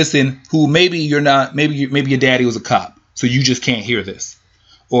people who listen, who maybe you're not, maybe your daddy was a cop, so you just can't hear this,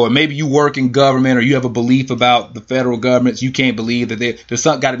 or maybe you work in government, or you have a belief about the federal government, so you can't believe that there's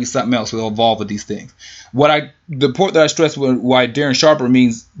got to be something else will evolve with these things. The point that I stress why Darren Sharper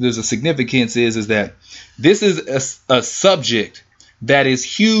means there's a significance is that this is a subject that is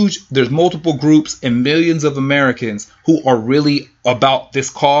huge. There's multiple groups and millions of Americans who are really about this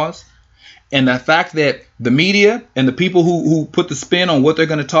cause. And the fact that the media and the people who put the spin on what they're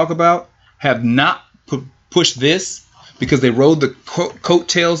going to talk about have not pushed this because they rode the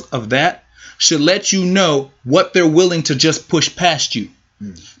coattails of that should let you know what they're willing to just push past you.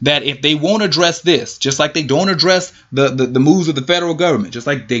 That if they won't address this, just like they don't address the moves of the federal government, just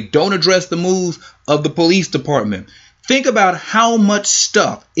like they don't address the moves of the police department, think about how much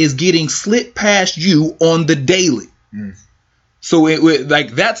stuff is getting slid past you on the daily. So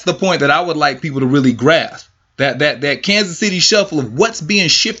that's the point that I would like people to really grasp. That Kansas City shuffle of what's being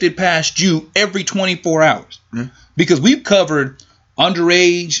shifted past you every 24 hours. Because we've covered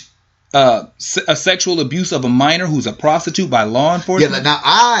underage a sexual abuse of a minor who's a prostitute by law enforcement. Yeah,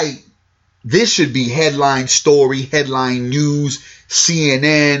 now this should be headline story, headline news,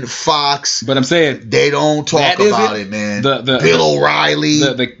 CNN, Fox. But I'm saying they don't talk about it, man. Bill O'Reilly.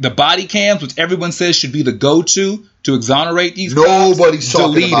 The body cams, which everyone says should be the go-to to exonerate these Nobody's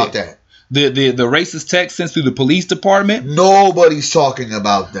talking about that. The racist text sent through the police department. Nobody's talking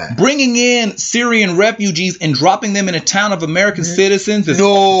about that. Bringing in Syrian refugees and dropping them in a town of American citizens.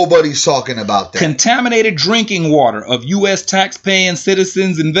 Nobody's talking about that. Contaminated drinking water of U.S. tax-paying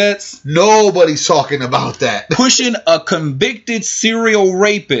citizens and vets. Nobody's talking about that. Pushing a convicted serial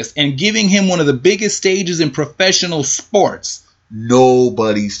rapist and giving him one of the biggest stages in professional sports.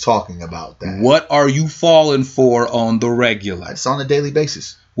 Nobody's talking about that. What are you falling for on the regular? It's on a daily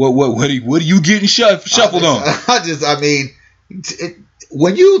basis. What are you getting shuffled on?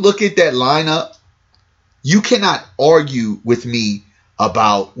 When you look at that lineup, you cannot argue with me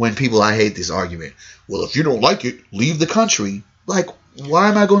about when I hate this argument. Well, if you don't like it, leave the country. Like, why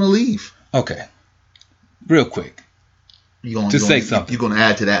am I going to leave? Okay, real quick. Say something. You're going to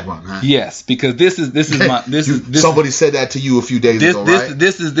add to that one, huh? Yes, because this is somebody said that to you a few days ago, right?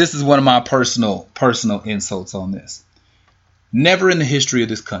 This is one of my personal insults on this. Never in the history of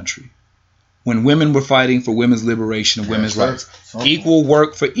this country, when women were fighting for women's liberation and women's rights, equal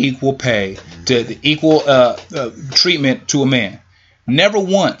work for equal pay, to equal treatment to a man, never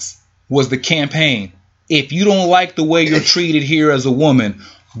once was the campaign, if you don't like the way you're treated here as a woman,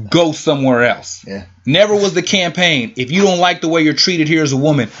 go somewhere else. Yeah. Never was the campaign, if you don't like the way you're treated here as a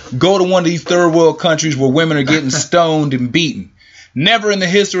woman, go to one of these third world countries where women are getting stoned and beaten. Never in the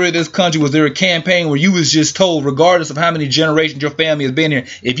history of this country was there a campaign where you was just told, regardless of how many generations your family has been here,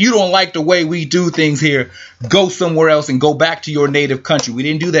 if you don't like the way we do things here, go somewhere else and go back to your native country. We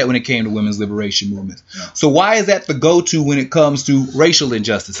didn't do that when it came to women's liberation movements. No. So why is that the go-to when it comes to racial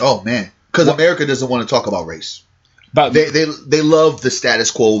injustice? Oh, man. Because America doesn't want to talk about race. They love the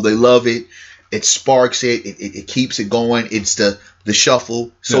status quo. They love it. It sparks it. It keeps it going. It's the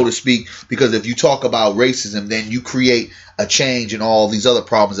shuffle, so to speak. Because if you talk about racism, then you create a change in all these other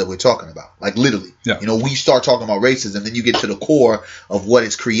problems that we're talking about. Like literally. Yeah. We start talking about racism, then you get to the core of what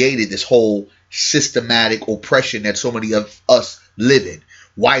has created this whole systematic oppression that so many of us live in,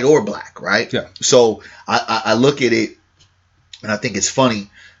 white or black, right? Yeah. So I look at it and I think it's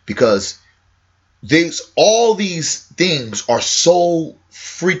funny because all these things are so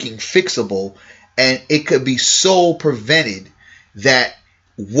freaking fixable, and it could be so prevented that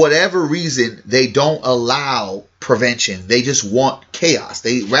whatever reason they don't allow prevention. They just want chaos.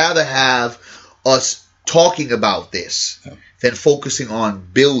 They rather have us talking about this than focusing on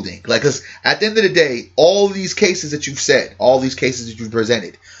building. Like, 'cause at the end of the day, all these cases that you've said, all these cases that you've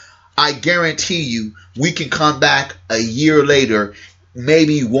presented, I guarantee you we can come back a year later,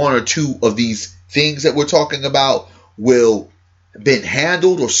 maybe one or two of these things that we're talking about will have been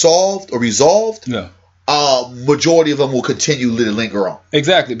handled or solved or resolved. Yeah. Majority of them will continue to linger on.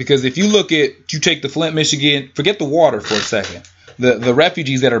 Exactly, because if you take the Flint, Michigan, forget the water for a second. The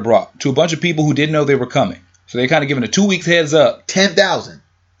refugees that are brought to a bunch of people who didn't know they were coming. So they're kind of given a 2 weeks heads up. 10,000.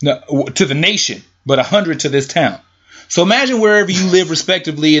 No, to the nation, but 100 to this town. So imagine wherever you live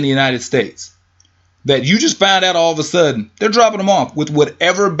respectively in the United States, that you just found out all of a sudden they're dropping them off with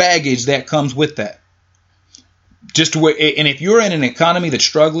whatever baggage that comes with that. Just to where, and if you're in an economy that's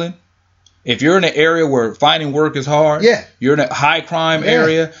struggling, if you're in an area where finding work is hard, you're in a high crime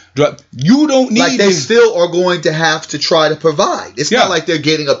area, you don't need like they still are going to have to try to provide. It's not like they're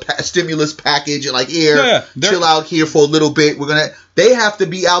getting a stimulus package and like here, chill out here for a little bit. They have to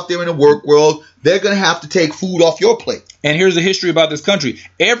be out there in the work world. They're going to have to take food off your plate. And here's the history about this country.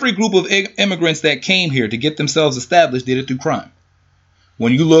 Every group of immigrants that came here to get themselves established did it through crime.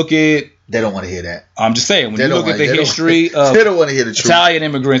 When you look at... They don't want to hear that. I'm just saying, when you look at the history of they don't want to hear the truth. Italian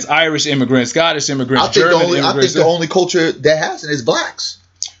immigrants, Irish immigrants, Scottish immigrants, German immigrants. I think the only culture that has it is blacks.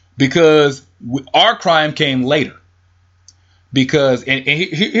 Because our crime came later. Because, and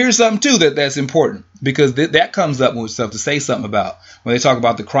here's something too that's important. Because that comes up with stuff to say something about when they talk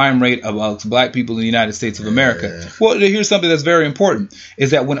about the crime rate amongst black people in the United States of America. Well, here's something that's very important.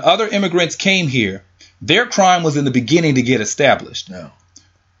 Is that when other immigrants came here, their crime was in the beginning to get established. No.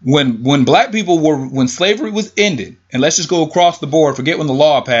 When black people when slavery was ended, and let's just go across the board, forget when the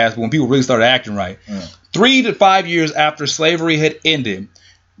law passed, but when people really started acting right, 3 to 5 years after slavery had ended,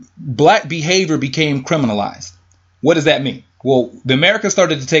 black behavior became criminalized. What does that mean? Well, the America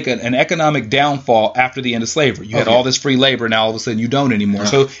started to take an economic downfall after the end of slavery. You had all this free labor, now all of a sudden you don't anymore.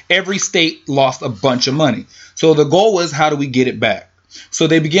 So every state lost a bunch of money. So the goal was, how do we get it back? So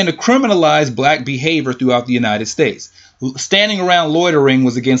they began to criminalize black behavior throughout the United States. Standing around loitering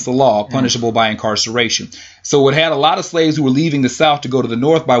was against the law, punishable by incarceration. So it had a lot of slaves who were leaving the South to go to the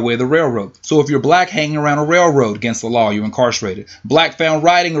North by way of the railroad. So if you're black hanging around a railroad, against the law, you're incarcerated. Black found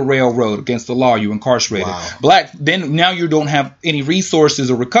riding a railroad, against the law, you're incarcerated. Wow. Black, then now you don't have any resources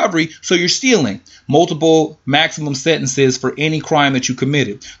or recovery, so you're stealing. Multiple maximum sentences for any crime that you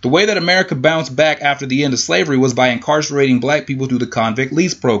committed. The way that America bounced back after the end of slavery was by incarcerating black people through the convict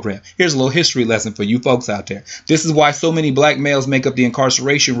lease program. Here's a little history lesson for you folks out there. This is why so many black males make up the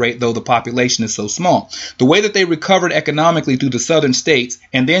incarceration rate, though the population is so small. The way that they recovered economically through the southern states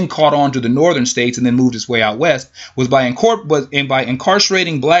and then caught on to the northern states and then moved its way out west was by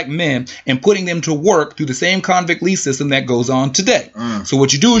incarcerating black men and putting them to work through the same convict lease system that goes on today. So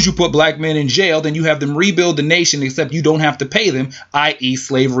what you do is you put black men in jail, then you have them rebuild the nation, except you don't have to pay them, i.e.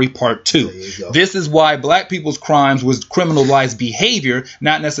 slavery part 2. This is why black people's crimes was criminalized behavior,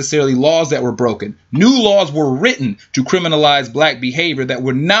 not necessarily laws that were broken. New laws were written to criminalize black behavior that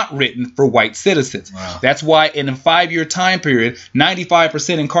were not written for white citizens. Wow. That's why in a 5-year time period,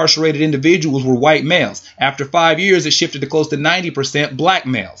 95% incarcerated individuals were white males. After 5 years, it shifted to close to 90% black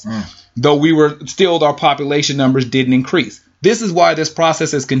males. Though we were still, our population numbers didn't increase. This is why this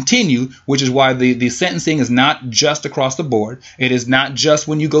process has continued, which is why the sentencing is not just across the board. It is not just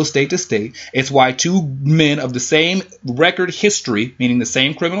when you go state to state. It's why two men of the same record history, meaning the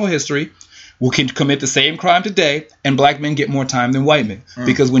same criminal history, can commit the same crime today, and black men get more time than white men.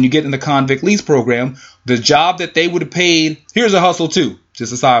 Because when you get in the convict lease program, the job that they would have paid, here's a hustle too.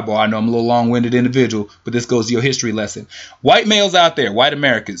 Just a sidebar. I know I'm a little long-winded individual, but this goes to your history lesson. White males out there, white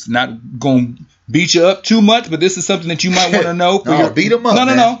Americans, not going to beat you up too much, but this is something that you might want to know. Beat them up.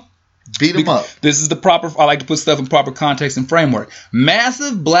 No. Beat them up. This is the proper, I like to put stuff in proper context and framework.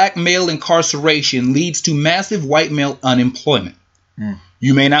 Massive black male incarceration leads to massive white male unemployment.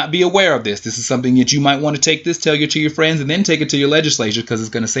 You may not be aware of this. This is something that you might want to take this, tell it to your friends, and then take it to your legislature, because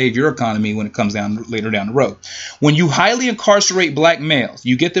it's going to save your economy when it comes down later down the road. When you highly incarcerate black males,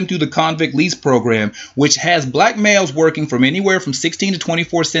 you get them through the convict lease program, which has black males working from anywhere from 16 to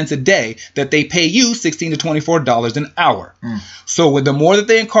 24 cents a day, that they pay you $16 to $24 an hour. So with the more that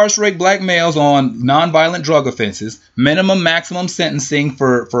they incarcerate black males on nonviolent drug offenses, minimum maximum sentencing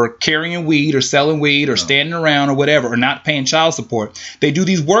for carrying weed or selling weed or standing around or whatever, or not paying child support, they do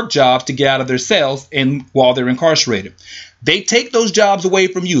these work jobs to get out of their cells and while they're incarcerated. They take those jobs away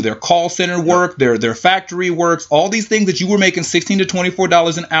from you. Their call center work, their factory works, all these things that you were making $16 to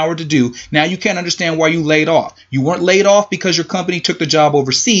 $24 an hour to do. Now you can't understand why you laid off. You weren't laid off because your company took the job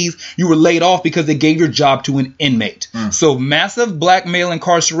overseas. You were laid off because they gave your job to an inmate. So massive black male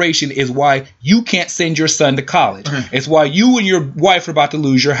incarceration is why you can't send your son to college. It's why you and your wife are about to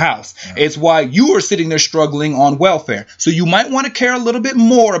lose your house. It's why you are sitting there struggling on welfare. So you might want to care a little bit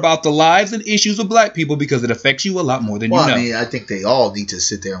more about the lives and issues of black people because it affects you a lot more than you know. I mean, I think they all need to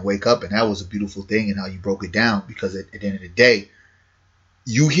sit there and wake up, and that was a beautiful thing in how you broke it down, because at the end of the day,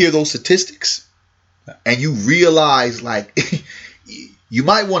 you hear those statistics and you realize, like, you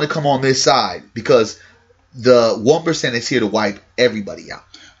might want to come on this side because the 1% is here to wipe everybody out.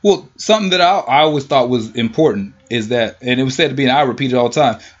 Well, something that I always thought was important is that, and it was said to be, and I repeat it all the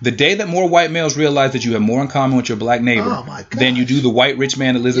time, the day that more white males realize that you have more in common with your black neighbor than you do the white rich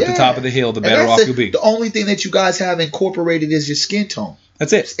man that lives at the top of the hill, the better off you'll be. The only thing that you guys have incorporated is your skin tone.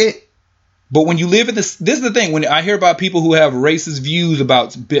 That's it. That's it. But when you live in this is the thing. When I hear about people who have racist views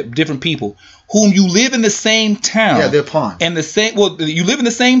about different people, whom you live in the same town. Yeah, they're pawns. And the same. Well, you live in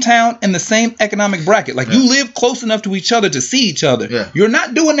the same town and the same economic bracket. Like you live close enough to each other to see each other. Yeah. You're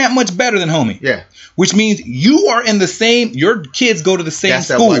not doing that much better than homie. Yeah. Which means you are in the same. Your kids go to the same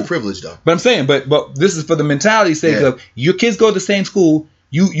school. That's that white privilege, though. But I'm saying, but this is for the mentality's sake of your kids go to the same school.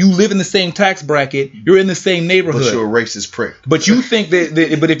 You live in the same tax bracket. You're in the same neighborhood. But you're a racist prick. But you think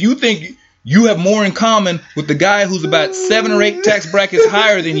that but if you think you have more in common with the guy who's about 7 or 8 tax brackets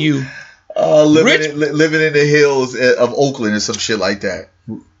higher than you, living in the hills of Oakland or some shit like that.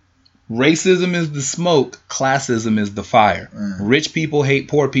 Racism is the smoke. Classism is the fire. Rich people hate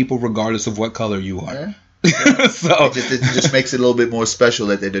poor people regardless of what color you are. So it just makes it a little bit more special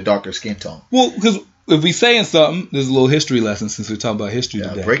that they're the darker skin tone. Well, because if we saying something, there's a little history lesson since we're talking about history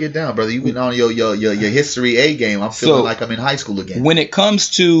today. Break it down, brother. You've been on your history A game. I'm feeling like I'm in high school again. When it comes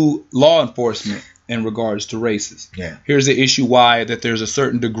to law enforcement in regards to races, here's the issue why that there's a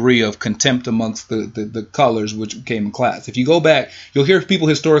certain degree of contempt amongst the colors which came in class. If you go back, you'll hear people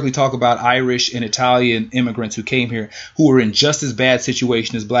historically talk about Irish and Italian immigrants who came here who were in just as bad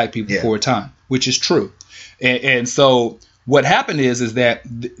situation as black people for a time, which is true. And so what happened is that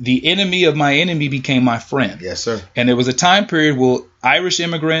the enemy of my enemy became my friend. Yes, sir. And there was a time period where Irish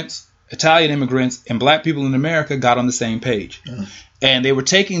immigrants, Italian immigrants, and black people in America got on the same page. And they were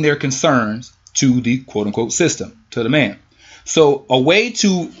taking their concerns to the quote-unquote system, to the man. So a way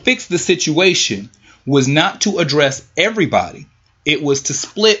to fix the situation was not to address everybody. It was to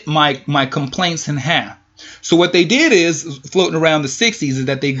split my complaints in half. So what they did is, floating around the 60s, is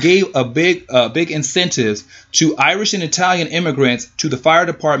that they gave a big incentives to Irish and Italian immigrants to the fire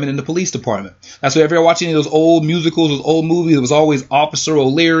department and the police department. That's why if you're watching any of those old musicals, those old movies, it was always Officer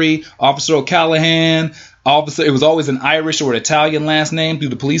O'Leary, Officer O'Callaghan, it was always an Irish or an Italian last name through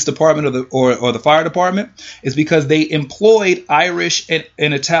the police department or the fire department. It's because they employed Irish and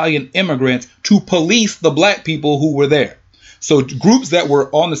Italian immigrants to police the black people who were there. So groups that were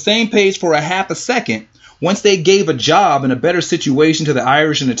on the same page for a half a second, once they gave a job and a better situation to the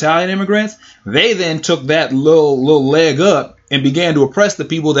Irish and Italian immigrants, they then took that little leg up and began to oppress the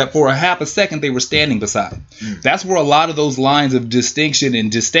people that for a half a second they were standing beside. That's where a lot of those lines of distinction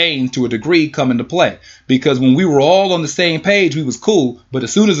and disdain to a degree come into play. Because when we were all on the same page, we was cool. But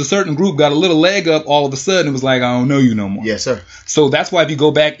as soon as a certain group got a little leg up, all of a sudden it was like, I don't know you no more. Yes, sir. So that's why if you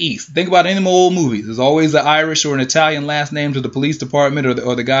go back east, think about any of the old movies. There's always an Irish or an Italian last name to the police department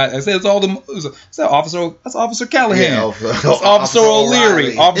or the guy. I said that's Officer Callahan. That's Officer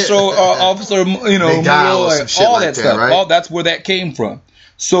O'Leary. Officer Malloy, all that stuff. Right? That's where that came from.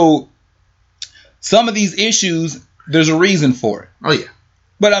 So some of these issues, there's a reason for it. Oh yeah.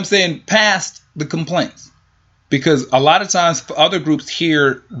 But I'm saying past the complaints. Because a lot of times other groups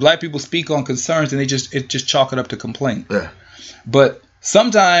hear black people speak on concerns and it just chalk it up to complaint. Yeah. But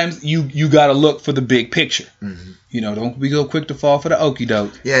sometimes you got to look for the big picture. Don't be so quick to fall for the okie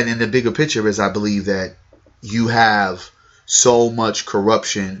doke. Yeah, and in the bigger picture is I believe that you have so much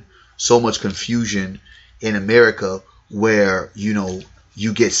corruption, so much confusion in America where,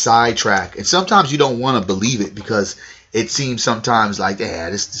 you get sidetracked. And sometimes you don't want to believe it because it seems sometimes like,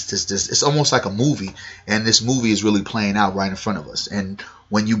 this it's almost like a movie. And this movie is really playing out right in front of us. And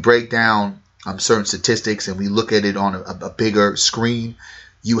when you break down certain statistics and we look at it on a bigger screen,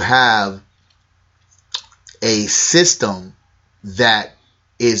 you have a system that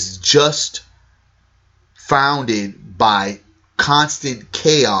is just founded by constant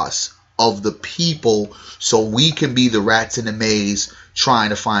chaos of the people so we can be the rats in the maze trying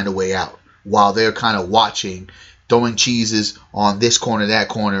to find a way out while they're kind of watching, throwing cheeses on this corner, that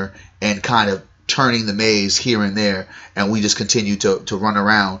corner, and kind of turning the maze here and there, and we just continue to run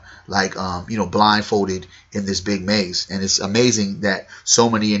around like blindfolded in this big maze. And it's amazing that so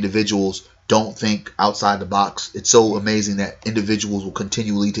many individuals don't think outside the box. It's so amazing that individuals will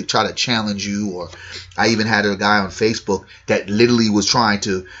continually to try to challenge you. Or I even had a guy on Facebook that literally was trying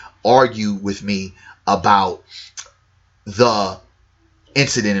to argue with me about the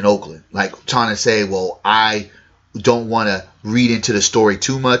incident in Oakland, like trying to say, well, I don't want to read into the story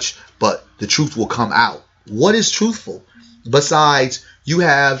too much, but the truth will come out. What is truthful besides you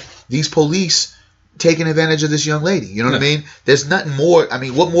have these police taking advantage of this young lady? You know what I mean? There's nothing more. I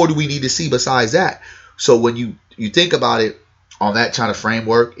mean, what more do we need to see besides that? So when you think about it on that kind of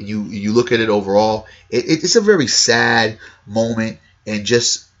framework, and you look at it overall, it's a very sad moment in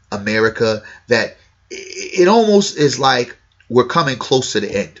just America, that it almost is like we're coming close to the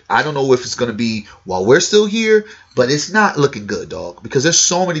end. I don't know if it's going to be while we're still here, but it's not looking good, dog, because there's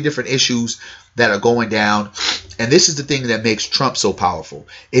so many different issues that are going down. And this is the thing that makes Trump so powerful,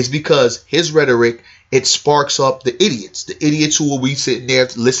 is because his rhetoric, it sparks up the idiots who will be sitting there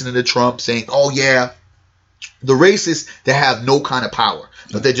listening to Trump saying, oh yeah, the racists that have no kind of power,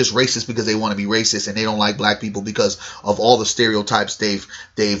 but they're just racist because they want to be racist, and they don't like black people because of all the stereotypes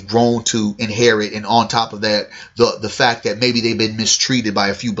they've grown to inherit. And on top of that, the fact that maybe they've been mistreated by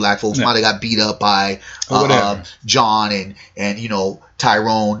a few black folks. Might have got beat up by John, and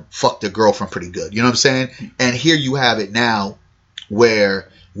Tyrone fucked their girlfriend pretty good. You know what I'm saying? And here you have it now, where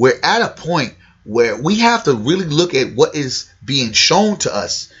we're at a point where we have to really look at what is being shown to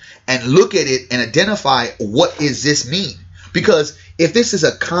us, and look at it and identify what does this mean. Because if this is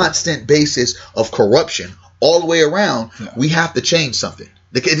a constant basis of corruption all the way around, we have to change something.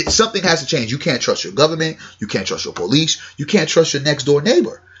 Something has to change. You can't trust your government. You can't trust your police. You can't trust your next door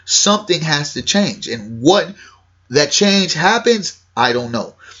neighbor. Something has to change. And what that change happens, I don't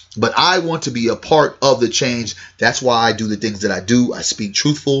know. But I want to be a part of the change. That's why I do the things that I do. I speak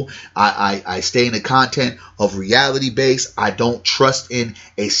truthful. I stay in the content of reality based. I don't trust in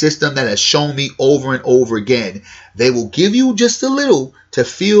a system that has shown me over and over again. They will give you just a little to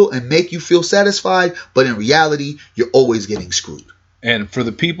feel and make you feel satisfied. But in reality, you're always getting screwed. And for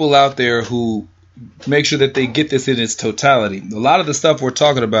the people out there who make sure that they get this in its totality, a lot of the stuff we're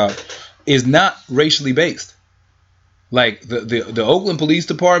talking about is not racially based. Like the Oakland Police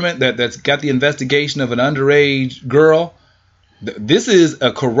Department that's got the investigation of an underage girl, this is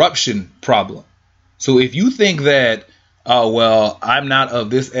a corruption problem. So if you think that, oh, well, I'm not of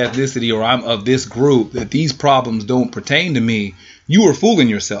this ethnicity or I'm of this group, that these problems don't pertain to me, you are fooling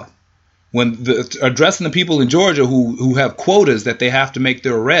yourself. When addressing the people in Georgia who have quotas that they have to make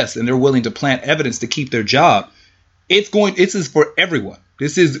their arrests, and they're willing to plant evidence to keep their job, this is for everyone.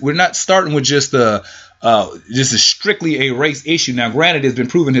 We're not starting with just this is strictly a race issue. Now, granted, it's been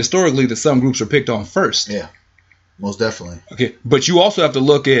proven historically that some groups are picked on first. Yeah, most definitely. Okay, but you also have to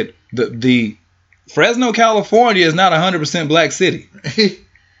look at the Fresno, California is not 100% black city.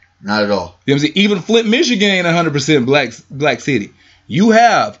 Not at all. You know what I'm saying? Even Flint, Michigan ain't 100% black city. You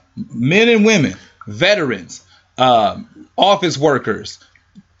have men and women, veterans, office workers,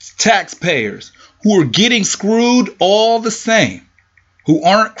 taxpayers who are getting screwed all the same, who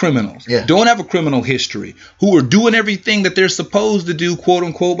aren't criminals, don't have a criminal history, who are doing everything that they're supposed to do, quote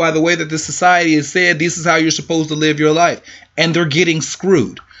unquote, by the way that the society has said this is how you're supposed to live your life, and they're getting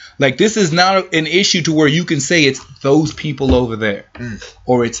screwed. Like, this is not an issue to where you can say it's those people over there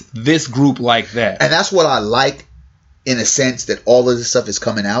or it's this group like that. And that's what I like, in a sense, that all of this stuff is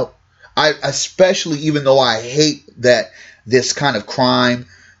coming out. I especially, even though I hate that this kind of crime,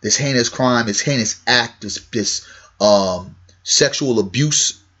 this heinous act, this sexual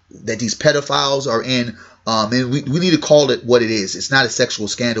abuse that these pedophiles are in, and we need to call it what it is. It's not a sexual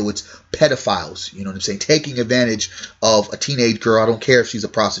scandal, it's pedophiles. You know what I'm saying? Taking advantage of a teenage girl. I don't care if she's a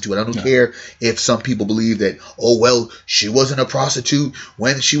prostitute. I don't care if some people believe that, oh, well, she wasn't a prostitute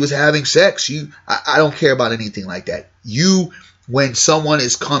when she was having sex. I don't care about anything like that. When someone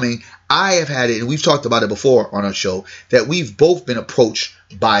is coming, I have had it, and we've talked about it before on our show, that we've both been approached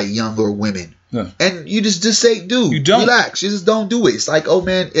by younger women. Yeah. And you just say, dude, relax. You just don't do it. It's like, oh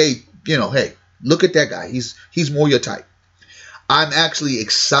man, hey, look at that guy. He's more your type. I'm actually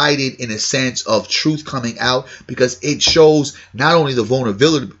excited in a sense of truth coming out, because it shows not only the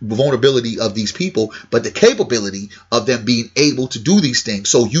vulnerability of these people, but the capability of them being able to do these things.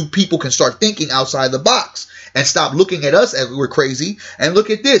 So you people can start thinking outside the box and stop looking at us as we're crazy and look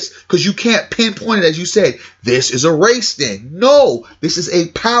at this, because you can't pinpoint it, as you said, this is a race thing. No, this is a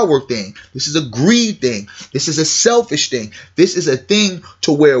power thing. This is a greed thing. This is a selfish thing. This is a thing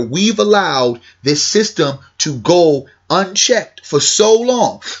to where we've allowed this system to go unchecked for so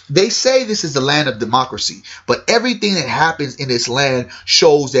long. They say this is the land of democracy, but everything that happens in this land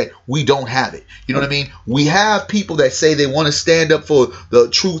shows that we don't have it. You know what I mean? We have people that say they want to stand up for the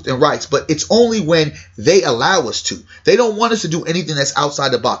truth and rights, but it's only when they allow us to. They don't want us to do anything that's outside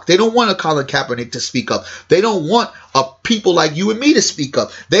the box. They don't want a Colin Kaepernick to speak up. They don't want people like you and me to speak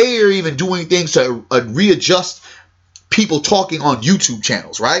up. They are even doing things to readjust people talking on YouTube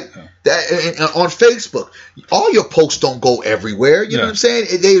channels, right? And on Facebook. All your posts don't go everywhere. You know what I'm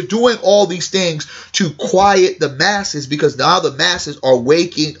saying? They're doing all these things to quiet the masses because now the masses are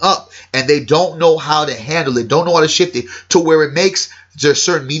waking up and they don't know how to handle it, don't know how to shift it to where it makes there's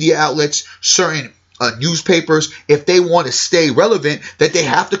certain media outlets, certain newspapers, if they want to stay relevant, that they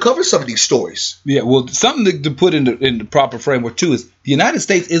have to cover some of these stories. Yeah, well, something to put in the proper framework too is the United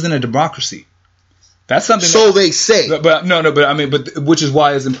States isn't a democracy. That's something. So they say. But which is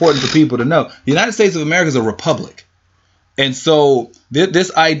why it's important for people to know. The United States of America is a republic. And so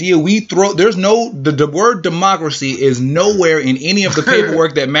this idea the word democracy is nowhere in any of the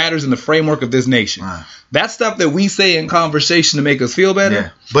paperwork that matters in the framework of this nation. Right. That's stuff that we say in conversation to make us feel better. Yeah.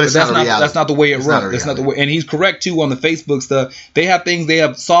 But that's not the way it runs. That's not the way. And he's correct too on the Facebook stuff. They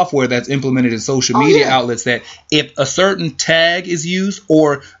have software that's implemented in social media outlets that if a certain tag is used,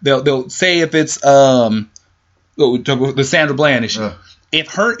 or they'll say if it's the Sandra Bland issue.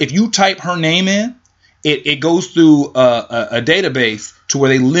 If you type her name in, it goes through a database to where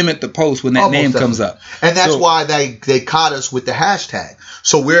they limit the post when that name comes up. And that's why they caught us with the hashtag.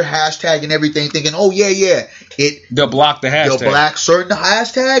 So we're hashtagging everything thinking, they'll block the hashtag. They'll block certain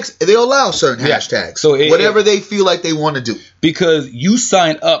hashtags. They'll allow certain hashtags. So whatever they feel like they want to do. Because you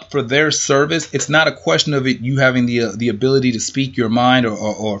sign up for their service, it's not a question of you having the ability to speak your mind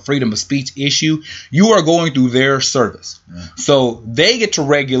or freedom of speech issue. You are going through their service. So they get to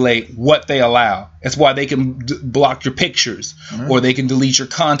regulate what they allow. That's why they can block your pictures or they can delete your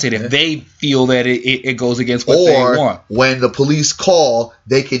content if they feel that it goes against what they want. Or when the police call,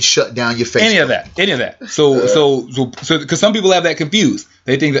 they can shut down your Facebook. Any of that. So because some people have that confused.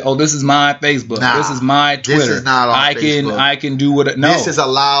 They think that, this is my Facebook. This is my Twitter. This is not on Facebook. I can do what. No. This is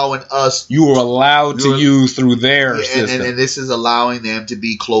allowing us. You are allowed to use through their system. And this is allowing them to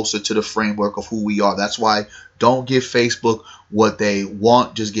be closer to the framework of who we are. That's why don't give Facebook what they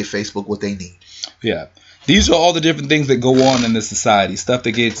want. Just give Facebook what they need. Yeah. These are all the different things that go on in this society. Stuff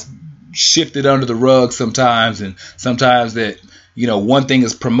that gets shifted under the rug sometimes, and sometimes that one thing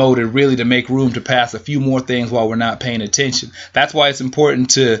is promoted really to make room to pass a few more things while we're not paying attention. That's why it's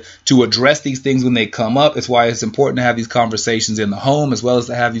important to address these things when they come up. It's why it's important to have these conversations in the home as well as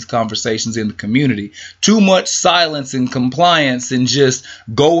to have these conversations in the community. Too much silence and compliance and just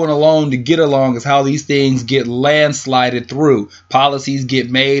going along to get along is how these things get landslided through. Policies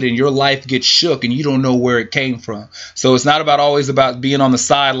get made and your life gets shook and you don't know where it came from. So it's not always about being on the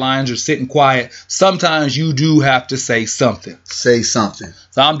sidelines or sitting quiet. Sometimes you do have to say something. Say something.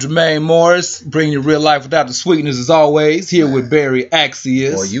 So I'm Jermaine Morris, bringing you real life without the sweetness as always, here with Barry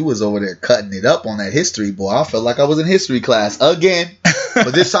Axius. Boy, you was over there cutting it up on that history, boy. I felt like I was in history class again.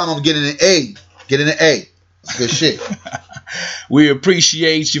 But this time I'm getting an A. Getting an A. That's good shit. We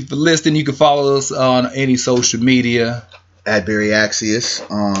appreciate you for listening. You can follow us on any social media. At Barry Axius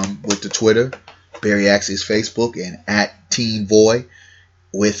with the Twitter, Barry Axius Facebook, and at Teen Voy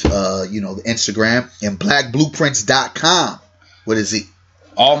with the Instagram, and blackblueprints.com. What is it?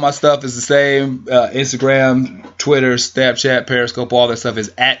 All my stuff is the same. Instagram, Twitter, Snapchat, Periscope, all that stuff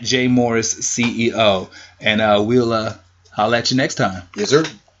is at JMorrisCEO. And we'll holler at you next time. Yes, sir.